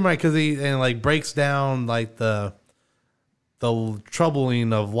blows your mind because he like breaks down like the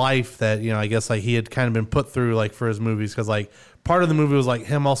troubling of life that, I guess like he had kind of been put through like for his movies. Because like part of the movie was like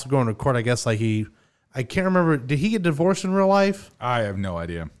him also going to court. I guess like I can't remember. Did he get divorced in real life? I have no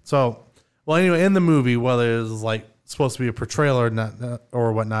idea. So, well, anyway, in the movie, whether it was like supposed to be a portrayal or not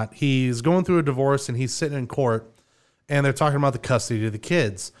or whatnot, he's going through a divorce and he's sitting in court and they're talking about the custody of the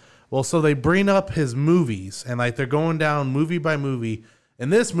kids. Well, so they bring up his movies and like they're going down movie by movie. In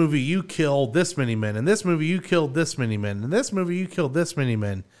this movie, you killed this many men. In this movie, you killed this many men. In this movie, you killed this many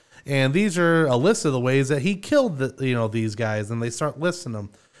men. And these are a list of the ways that he killed these guys, and they start listing them.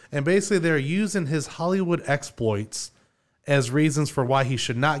 And basically, they're using his Hollywood exploits as reasons for why he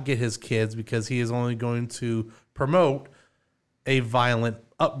should not get his kids, because he is only going to promote a violent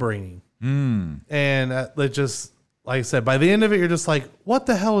upbringing. And it just, like I said, by the end of it, you're just like, what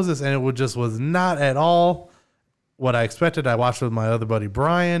the hell is this? And it just was not at all what I expected. I watched it with my other buddy,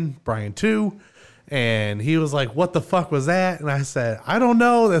 Brian 2, and he was like, what the fuck was that? And I said, I don't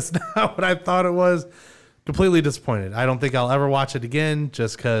know. That's not what I thought it was. Completely disappointed. I don't think I'll ever watch it again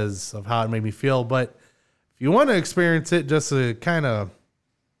just because of how it made me feel. But if you want to experience it just to kind of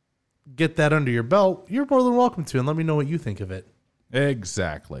get that under your belt, you're more than welcome to. And let me know what you think of it.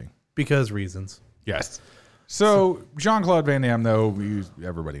 Exactly. Because reasons. Yes. So Jean-Claude Van Damme, though,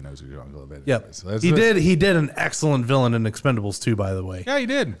 everybody knows who Jean-Claude Van Damme Yep. is. So he did an excellent villain in Expendables 2, by the way. Yeah, he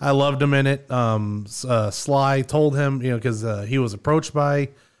did. I loved him in it. Sly told him, because he was approached by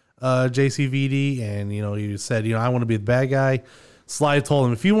JCVD, and he said, I want to be the bad guy. Sly told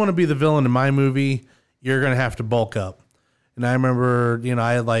him, if you want to be the villain in my movie, you're going to have to bulk up. And I remember,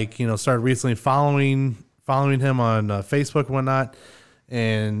 I had started recently following him on Facebook and whatnot.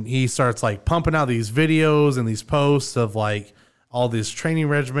 And he starts like pumping out these videos and these posts of like all this training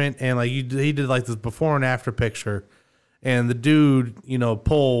regimen. And like he did like this before and after picture. And the dude,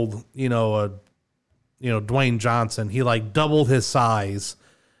 pulled, Dwayne Johnson. He like doubled his size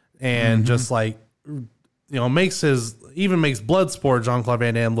and just like, makes Bloodsport Jean-Claude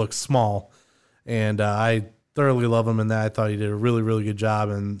Van Damme look small. And I thoroughly love him in that. I thought he did a really, really good job.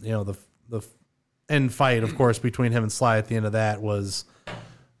 And, the end fight, of course, between him and Sly at the end of that was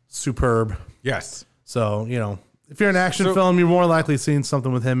superb. Yes. So, if you're an action film, you're more likely seeing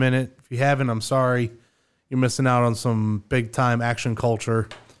something with him in it. If you haven't, I'm sorry. You're missing out on some big time action culture.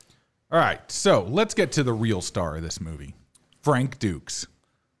 All right. So let's get to the real star of this movie, Frank Dukes.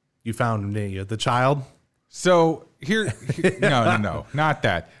 You found him, didn't you? The child? So here no, not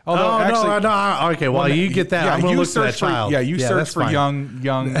that. Although no. Okay, well, you get that. Yeah, I'm going to look for that child. Yeah, search for young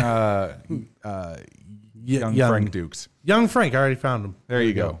Frank Dukes. Young Frank, I already found him. There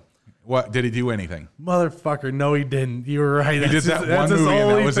you go. What, did he do anything? Motherfucker, no, he didn't. You were right. He did that one movie,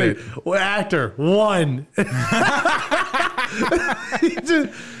 and that was it. Well, actor, one.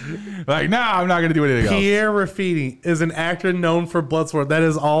 I'm not going to do anything else. Pierre Raffitti is an actor known for Bloodsport. That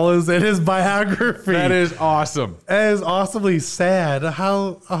is all is in his biography. That is awesome. That is awesomely sad. I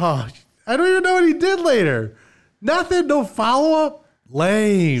don't even know what he did later. Nothing, no follow-up.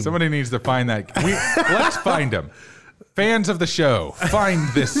 Lame. Somebody needs to find that. Let's find him. Fans of the show, find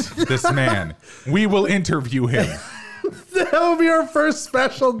this man. We will interview him. That will be our first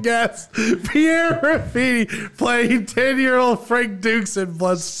special guest, Pierre Raffitti, playing 10-year-old Frank Dukes in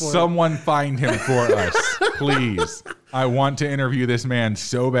Bloodsport. Someone find him for us, please. I want to interview this man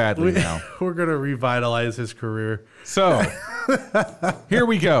so badly now. We're going to revitalize his career. So, here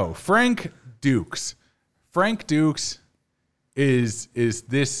we go. Frank Dukes. Frank Dukes is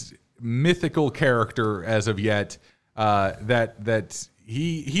this mythical character as of yet that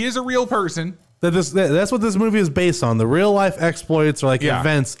he is a real person. That's what this movie is based on. The real life exploits or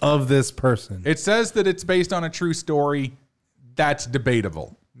events of this person. It says that it's based on a true story. That's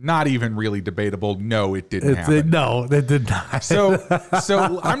debatable. Not even really debatable. No, it didn't happen. No, it did not. So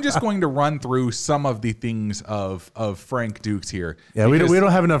I'm just going to run through some of the things of Frank Dukes here. Yeah, we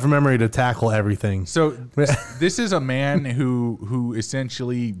don't have enough memory to tackle everything. So this is a man who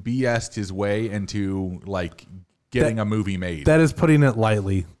essentially BS'd his way into getting a movie made. That is putting it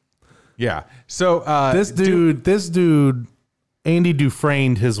lightly. Yeah. So this dude, Andy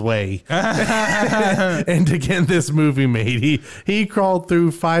Dufresne his way into getting this movie made. He crawled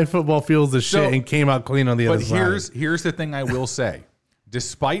through 5 football fields of shit and came out clean on the other side. But here's the thing I will say.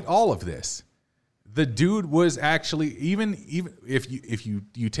 Despite all of this, the dude was actually even if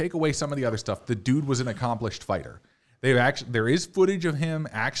you take away some of the other stuff, the dude was an accomplished fighter. There is footage of him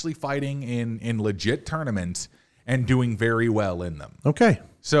actually fighting in legit tournaments and doing very well in them. Okay.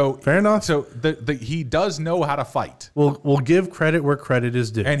 So fair enough. So he does know how to fight. We'll give credit where credit is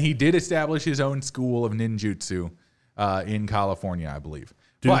due. And he did establish his own school of ninjutsu in California, I believe.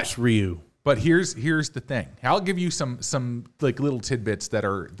 Dukes Ryu. But here's the thing. I'll give you some little tidbits that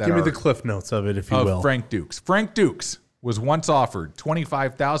give me the cliff notes of it, if you will. Frank Dukes. Frank Dukes was once offered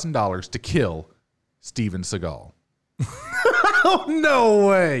 $25,000 to kill Steven Seagal. Oh, no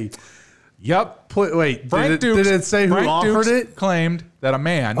way. Yep. Wait, did it say who offered it? Claimed that a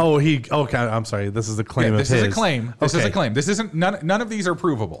man. Okay, I'm sorry. This is a claim of his. This is a claim. This is a claim. This isn't, none of these are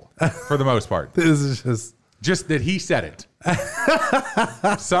provable for the most part. This is just that he said it.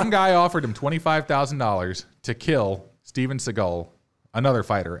 Some guy offered him $25,000 to kill Steven Seagal, another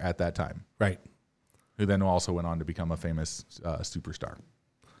fighter at that time. Right. Who then also went on to become a famous superstar.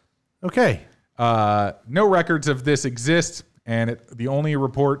 Okay. No records of this exist. And the only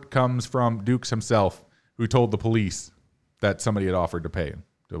report comes from Dukes himself, who told the police that somebody had offered to pay him,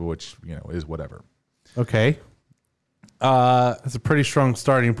 which, is whatever. Okay. That's a pretty strong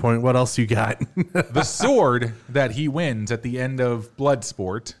starting point. What else you got? The sword that he wins at the end of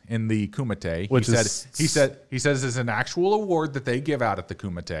Bloodsport in the Kumite, he says is an actual award that they give out at the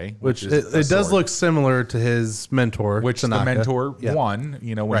Kumite. Which it does look similar to his mentor, which Tanaka. The mentor won,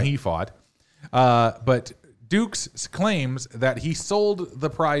 when he fought. But Dukes claims that he sold the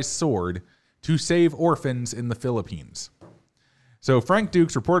prize sword to save orphans in the Philippines. So Frank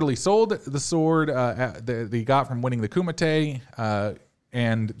Dukes reportedly sold the sword that he got from winning the Kumite,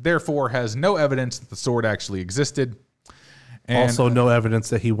 and therefore has no evidence that the sword actually existed. And, also, no evidence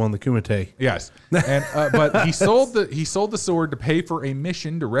that he won the Kumite. Yes, and but he sold the sword to pay for a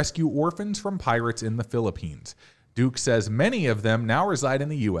mission to rescue orphans from pirates in the Philippines. Dukes says many of them now reside in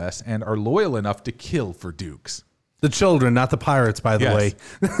the U.S. and are loyal enough to kill for Dukes. The children, not the pirates, by the way.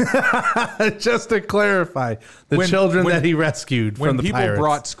 Just to clarify, children that he rescued from the pirates. When people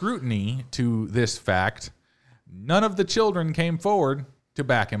brought scrutiny to this fact, none of the children came forward to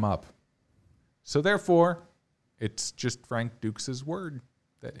back him up. So therefore, it's just Frank Dukes' word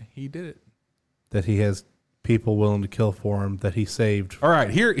that he did it. That he has people willing to kill for him that he saved. All right,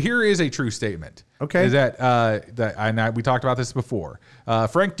 here is a true statement. Okay, is that we talked about this before.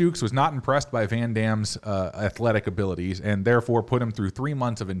 Frank Dukes was not impressed by Van Damme's athletic abilities, and therefore put him through 3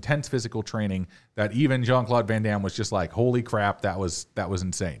 months of intense physical training. That even Jean-Claude Van Damme was just like, "Holy crap, that was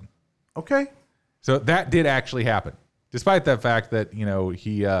insane." Okay, so that did actually happen, despite the fact that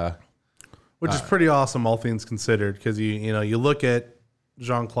he, which is pretty awesome, all things considered, because you look at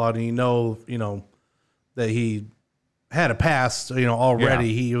Jean-Claude and you know that he had a past, already.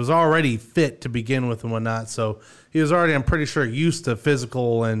 Yeah. He was already fit to begin with and whatnot. So he was already, I'm pretty sure, used to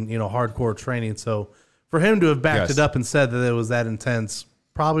physical and, hardcore training. So for him to have backed it up and said that it was that intense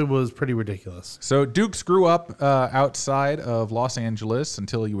probably was pretty ridiculous. So Dukes grew up outside of Los Angeles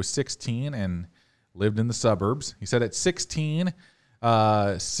until he was 16 and lived in the suburbs. He said at 16,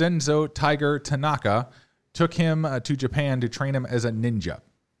 Senzo Tiger Tanaka took him to Japan to train him as a ninja.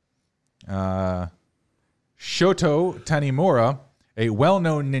 Shoto Tanimura, a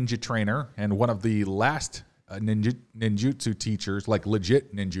well-known ninja trainer and one of the last ninjutsu teachers, like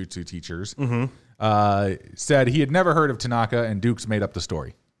legit ninjutsu teachers, said he had never heard of Tanaka, and Dukes made up the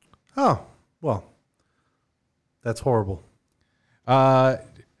story. Oh, well, that's horrible.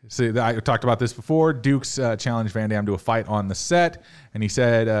 So I talked about this before. Dukes challenged Van Damme to a fight on the set, and he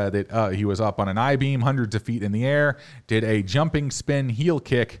said that he was up on an I-beam hundreds of feet in the air, did a jumping spin heel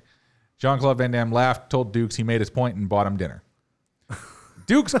kick. Jean-Claude Van Damme laughed, told Dukes he made his point, and bought him dinner.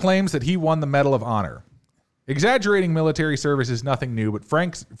 Dukes claims that he won the Medal of Honor. Exaggerating military service is nothing new, but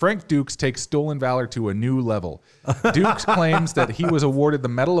Frank Dukes takes stolen valor to a new level. Dukes claims that he was awarded the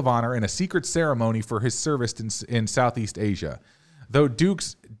Medal of Honor in a secret ceremony for his service in Southeast Asia. Though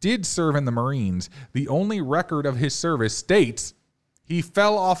Dukes did serve in the Marines, the only record of his service states he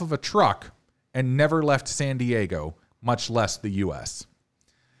fell off of a truck and never left San Diego, much less the U.S.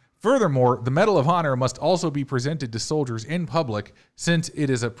 Furthermore, the Medal of Honor must also be presented to soldiers in public since it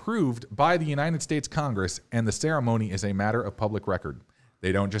is approved by the United States Congress and the ceremony is a matter of public record.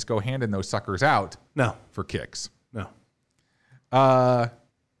 They don't just go handing those suckers out for kicks. No.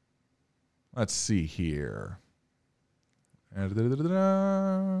 Let's see here.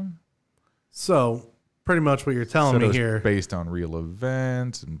 So, pretty much what you're telling me here based on real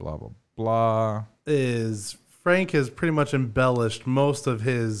events and blah, blah, blah. is Frank has pretty much embellished most of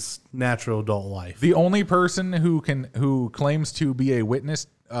his natural adult life. The only person who claims to be a witness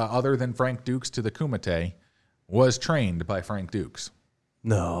other than Frank Dukes to the Kumite was trained by Frank Dukes.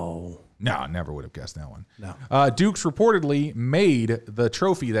 No, I never would have guessed that one. No. Dukes reportedly made the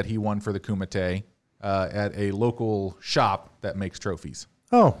trophy that he won for the Kumite at a local shop that makes trophies.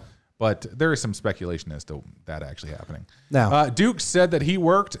 Oh. But there is some speculation as to that actually happening. Now, Dukes said that he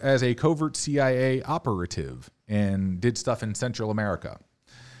worked as a covert CIA operative and did stuff in Central America.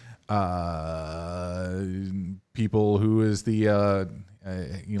 People who is the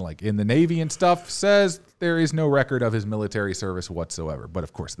like in the Navy and stuff says there is no record of his military service whatsoever. But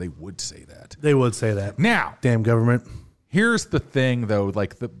of course, they would say that. They would say that. Now, damn government. Here's the thing, though.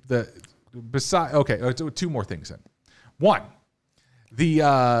 Like two more things. Then, one,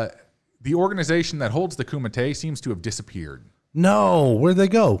 the organization that holds the Kumite seems to have disappeared. No, where'd they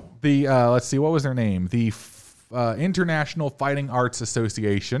go? The let's see, what was their name? The International Fighting Arts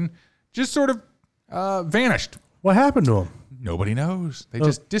Association just sort of vanished. What happened to them? Nobody knows. They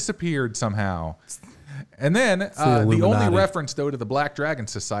just disappeared somehow. And then the only reference, though, to the Black Dragon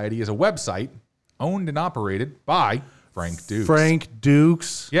Society is a website owned and operated by Frank Dukes. Frank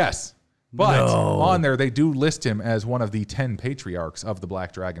Dukes? Yes. But on there, they do list him as one of the 10 patriarchs of the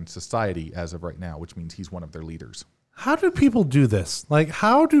Black Dragon Society as of right now, which means he's one of their leaders. How do people do this? Like,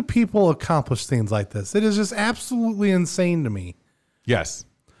 how do people accomplish things like this? It is just absolutely insane to me. Yes.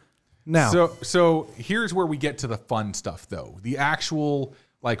 Now, so here's where we get to the fun stuff, though. The actual,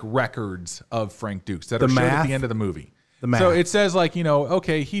 like, records of Frank Dukes that are showed at the end of the movie. The math. So it says, like,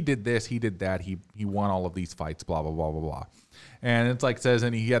 okay, he did this, he did that, he won all of these fights, blah, blah, blah, blah, blah. And it's like says,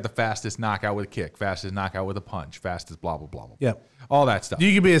 and he had the fastest knockout with a kick, fastest knockout with a punch, fastest blah, blah, blah, blah. Yep. All that stuff.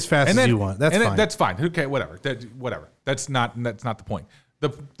 You can be as fast as you want. That's fine. That's fine. Okay, whatever. Whatever. That's not the point. The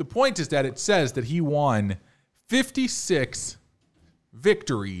point is that it says that he won 56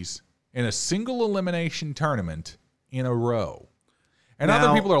 victories in a single elimination tournament in a row. And now,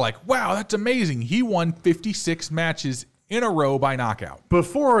 other people are like, wow, that's amazing. He won 56 matches in a row by knockout.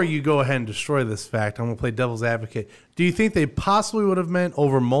 Before you go ahead and destroy this fact, I'm going to play devil's advocate. Do you think they possibly would have meant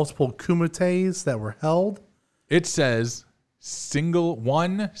over multiple kumites that were held? It says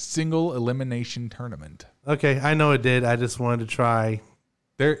one single elimination tournament. Okay, I know it did. I just wanted to try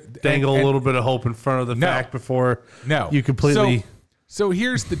dangle a little bit of hope in front of the fact before you completely... So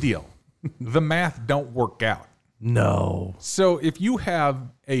here's the deal. The math don't work out. No. So if you have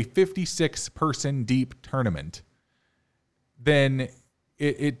a 56-person deep tournament, then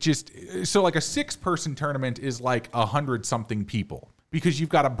it just... So like a 6-person tournament is like 100-something people because you've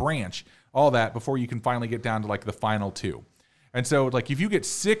got to branch all that before you can finally get down to like the final 2. And so like if you get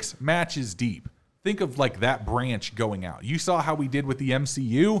 6 matches deep, think of like that branch going out. You saw how we did with the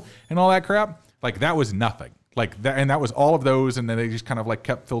MCU and all that crap? Like that was nothing. Like that, and that was all of those, and then they just kind of like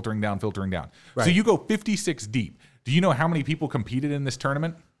kept filtering down. Right. So you go 56 deep. Do you know how many people competed in this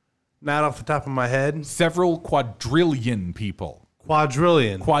tournament? Not off the top of my head. Several quadrillion people.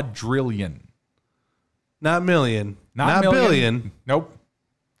 Quadrillion. Not million. Not billion. Nope.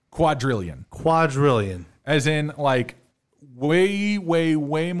 Quadrillion. As in like way, way,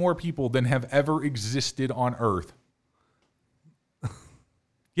 way more people than have ever existed on Earth.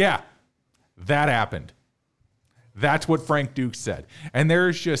 Yeah, that happened. That's what Frank Dukes said. And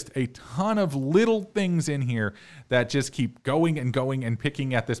there's just a ton of little things in here that just keep going and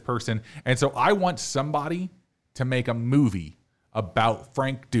picking at this person. And so I want somebody to make a movie about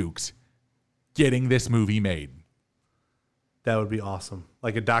Frank Dukes getting this movie made. That would be awesome.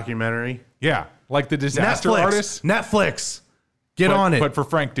 Like a documentary? Yeah. Like the Disaster Artist? Netflix. Get on it. But for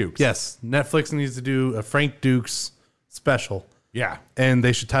Frank Dukes. Yes, Netflix needs to do a Frank Dukes special. Yeah. And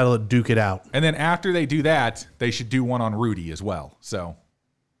they should title it Duke It Out. And then after they do that, they should do one on Rudy as well. So,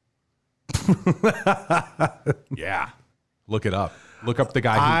 yeah. Look it up. Look up the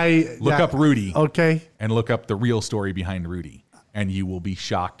guy. Look up Rudy. Okay. And look up the real story behind Rudy. And you will be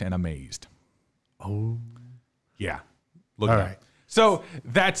shocked and amazed. Oh. Yeah. Look All it up. right. So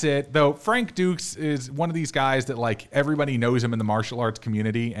that's it. Though Frank Dukes is one of these guys that like everybody knows him in the martial arts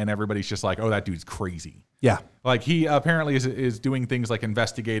community and everybody's just like, oh, that dude's crazy. Yeah. Like he apparently is doing things like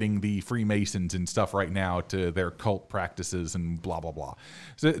investigating the Freemasons and stuff right now to their cult practices and blah, blah, blah.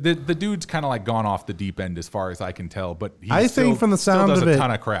 So the dude's kind of like gone off the deep end as far as I can tell, but he think from the sound does of a it,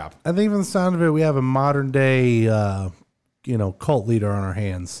 ton of crap. I think from the sound of it, we have a modern day, cult leader on our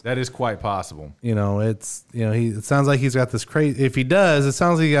hands. That is quite possible. It sounds like he's got this crazy, if he does, it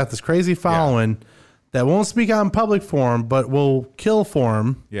sounds like he got this crazy following that won't speak out in public for him, but will kill for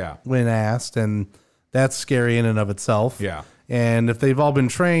him when asked. And that's scary in and of itself. Yeah. And if they've all been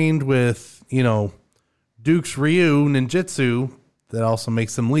trained with, Duke's Ryu ninjutsu, that also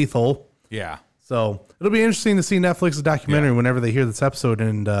makes them lethal. Yeah. So it'll be interesting to see Netflix's documentary whenever they hear this episode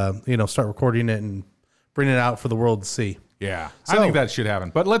and, start recording it and bring it out for the world to see. Yeah. I think that should happen.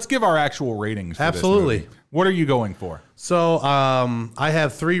 But let's give our actual ratings for Absolutely. this movie. What are you going for? So I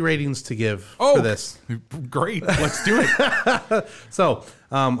have 3 ratings to give for this. Great. Let's do it. So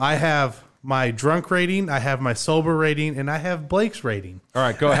I have my drunk rating, I have my sober rating, and I have Blake's rating. All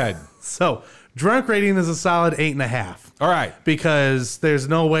right, go ahead. So drunk rating is a solid 8.5. All right. Because there's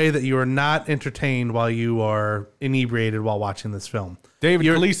no way that you are not entertained while you are inebriated while watching this film. David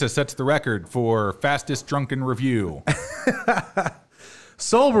Kalisa sets the record for fastest drunken review.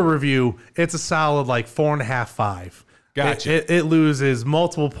 Sober review, it's a solid like 4.5, 5. Gotcha. It loses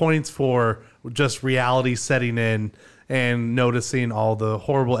multiple points for just reality setting in and noticing all the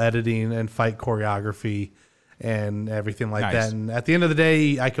horrible editing and fight choreography and everything like that. And at the end of the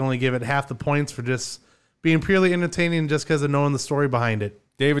day, I can only give it half the points for just being purely entertaining just because of knowing the story behind it.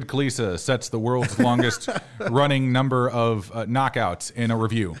 David Kalisa sets the world's longest running number of knockouts in a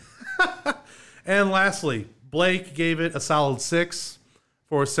review. And lastly, Blake gave it a solid 6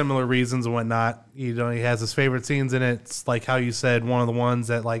 for similar reasons and whatnot. He has his favorite scenes in it. It's like how you said, one of the ones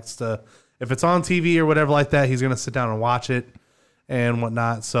that likes to, if it's on TV or whatever like that, he's going to sit down and watch it and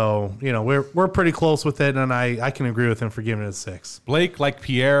whatnot. So, we're pretty close with it, and I can agree with him for giving it a 6. Blake, like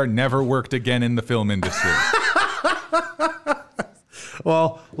Pierre, never worked again in the film industry.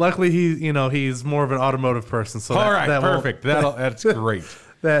 Well, luckily he's more of an automotive person. So all right, perfect. That's great.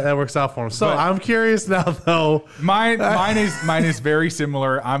 That works out for him. So I'm curious now, though. Mine is very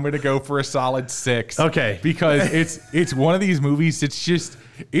similar. I'm going to go for a solid 6. Okay, because it's one of these movies.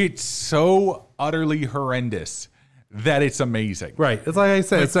 It's so utterly horrendous that it's amazing. Right. It's like I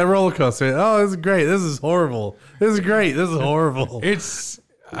said, it's a roller coaster. Oh, this is great. This is horrible. This is great. This is horrible. It's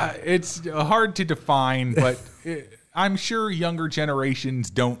hard to define, but I'm sure younger generations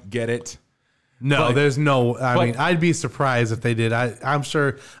don't get it. No, there's no. I mean, I'd be surprised if they did. I'm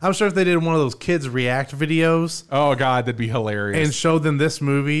sure if they did one of those kids react videos. Oh God, that'd be hilarious. And showed them this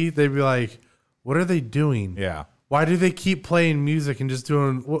movie, they'd be like, "What are they doing? Yeah. Why do they keep playing music and just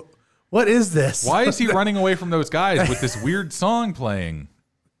doing what is this? Why is he running away from those guys with this weird song playing?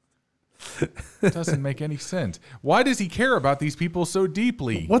 It doesn't make any sense. Why does he care about these people so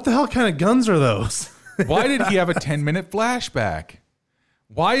deeply? What the hell kind of guns are those? Why did he have a 10-minute flashback?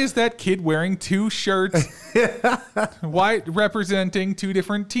 Why is that kid wearing 2 shirts? Why representing 2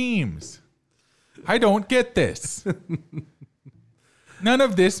 different teams? I don't get this. None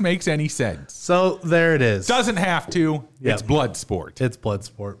of this makes any sense. So there it is. Doesn't have to. Yep. It's Bloodsport. It's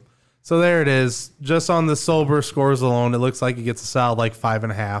Bloodsport. So there it is. Just on the sober scores alone, it looks like it gets a solid like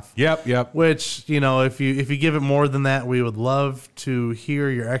 5.5. Yep. Which, if you give it more than that, we would love to hear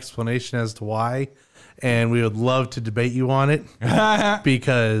your explanation as to why. And we would love to debate you on it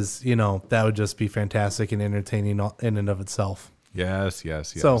because, that would just be fantastic and entertaining in and of itself. Yes.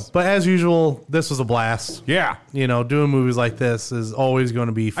 So, but as usual, this was a blast. Yeah. Doing movies like this is always going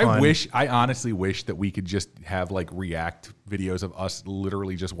to be fun. I honestly wish that we could just have like react videos of us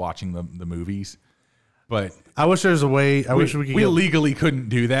literally just watching the movies. But I wish there's a way. We legally couldn't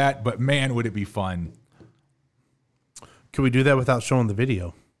do that, but man, would it be fun. Could we do that without showing the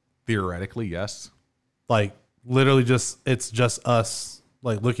video? Theoretically, yes. Like literally it's just us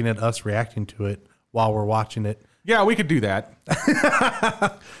like looking at us reacting to it while we're watching it. Yeah, we could do that.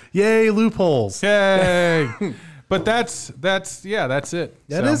 Yay, loopholes. Yay. But that's it. That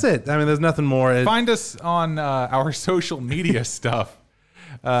is it. I mean, there's nothing more. Find us on our social media stuff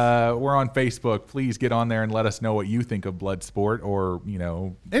We're on Facebook. Please get on there and let us know what you think of Bloodsport, or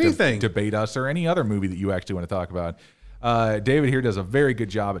anything. Debate us, or any other movie that you actually want to talk about. David here does a very good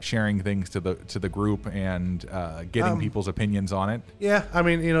job at sharing things to the group and getting people's opinions on it. Yeah, I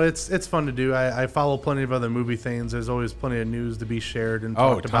mean, it's fun to do. I follow plenty of other movie things. There's always plenty of news to be shared and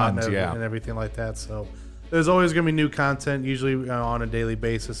talked about and everything like that. So there's always going to be new content, usually on a daily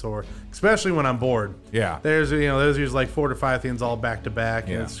basis, or especially when I'm bored. Yeah. There's usually like 4 to 5 things all back to back,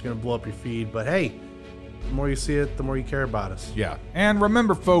 and it's going to blow up your feed. But hey, the more you see it, the more you care about us. Yeah. And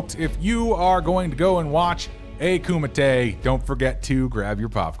remember, folks, if you are going to go and watch a Kumite, don't forget to grab your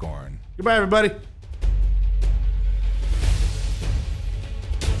popcorn. Goodbye, everybody.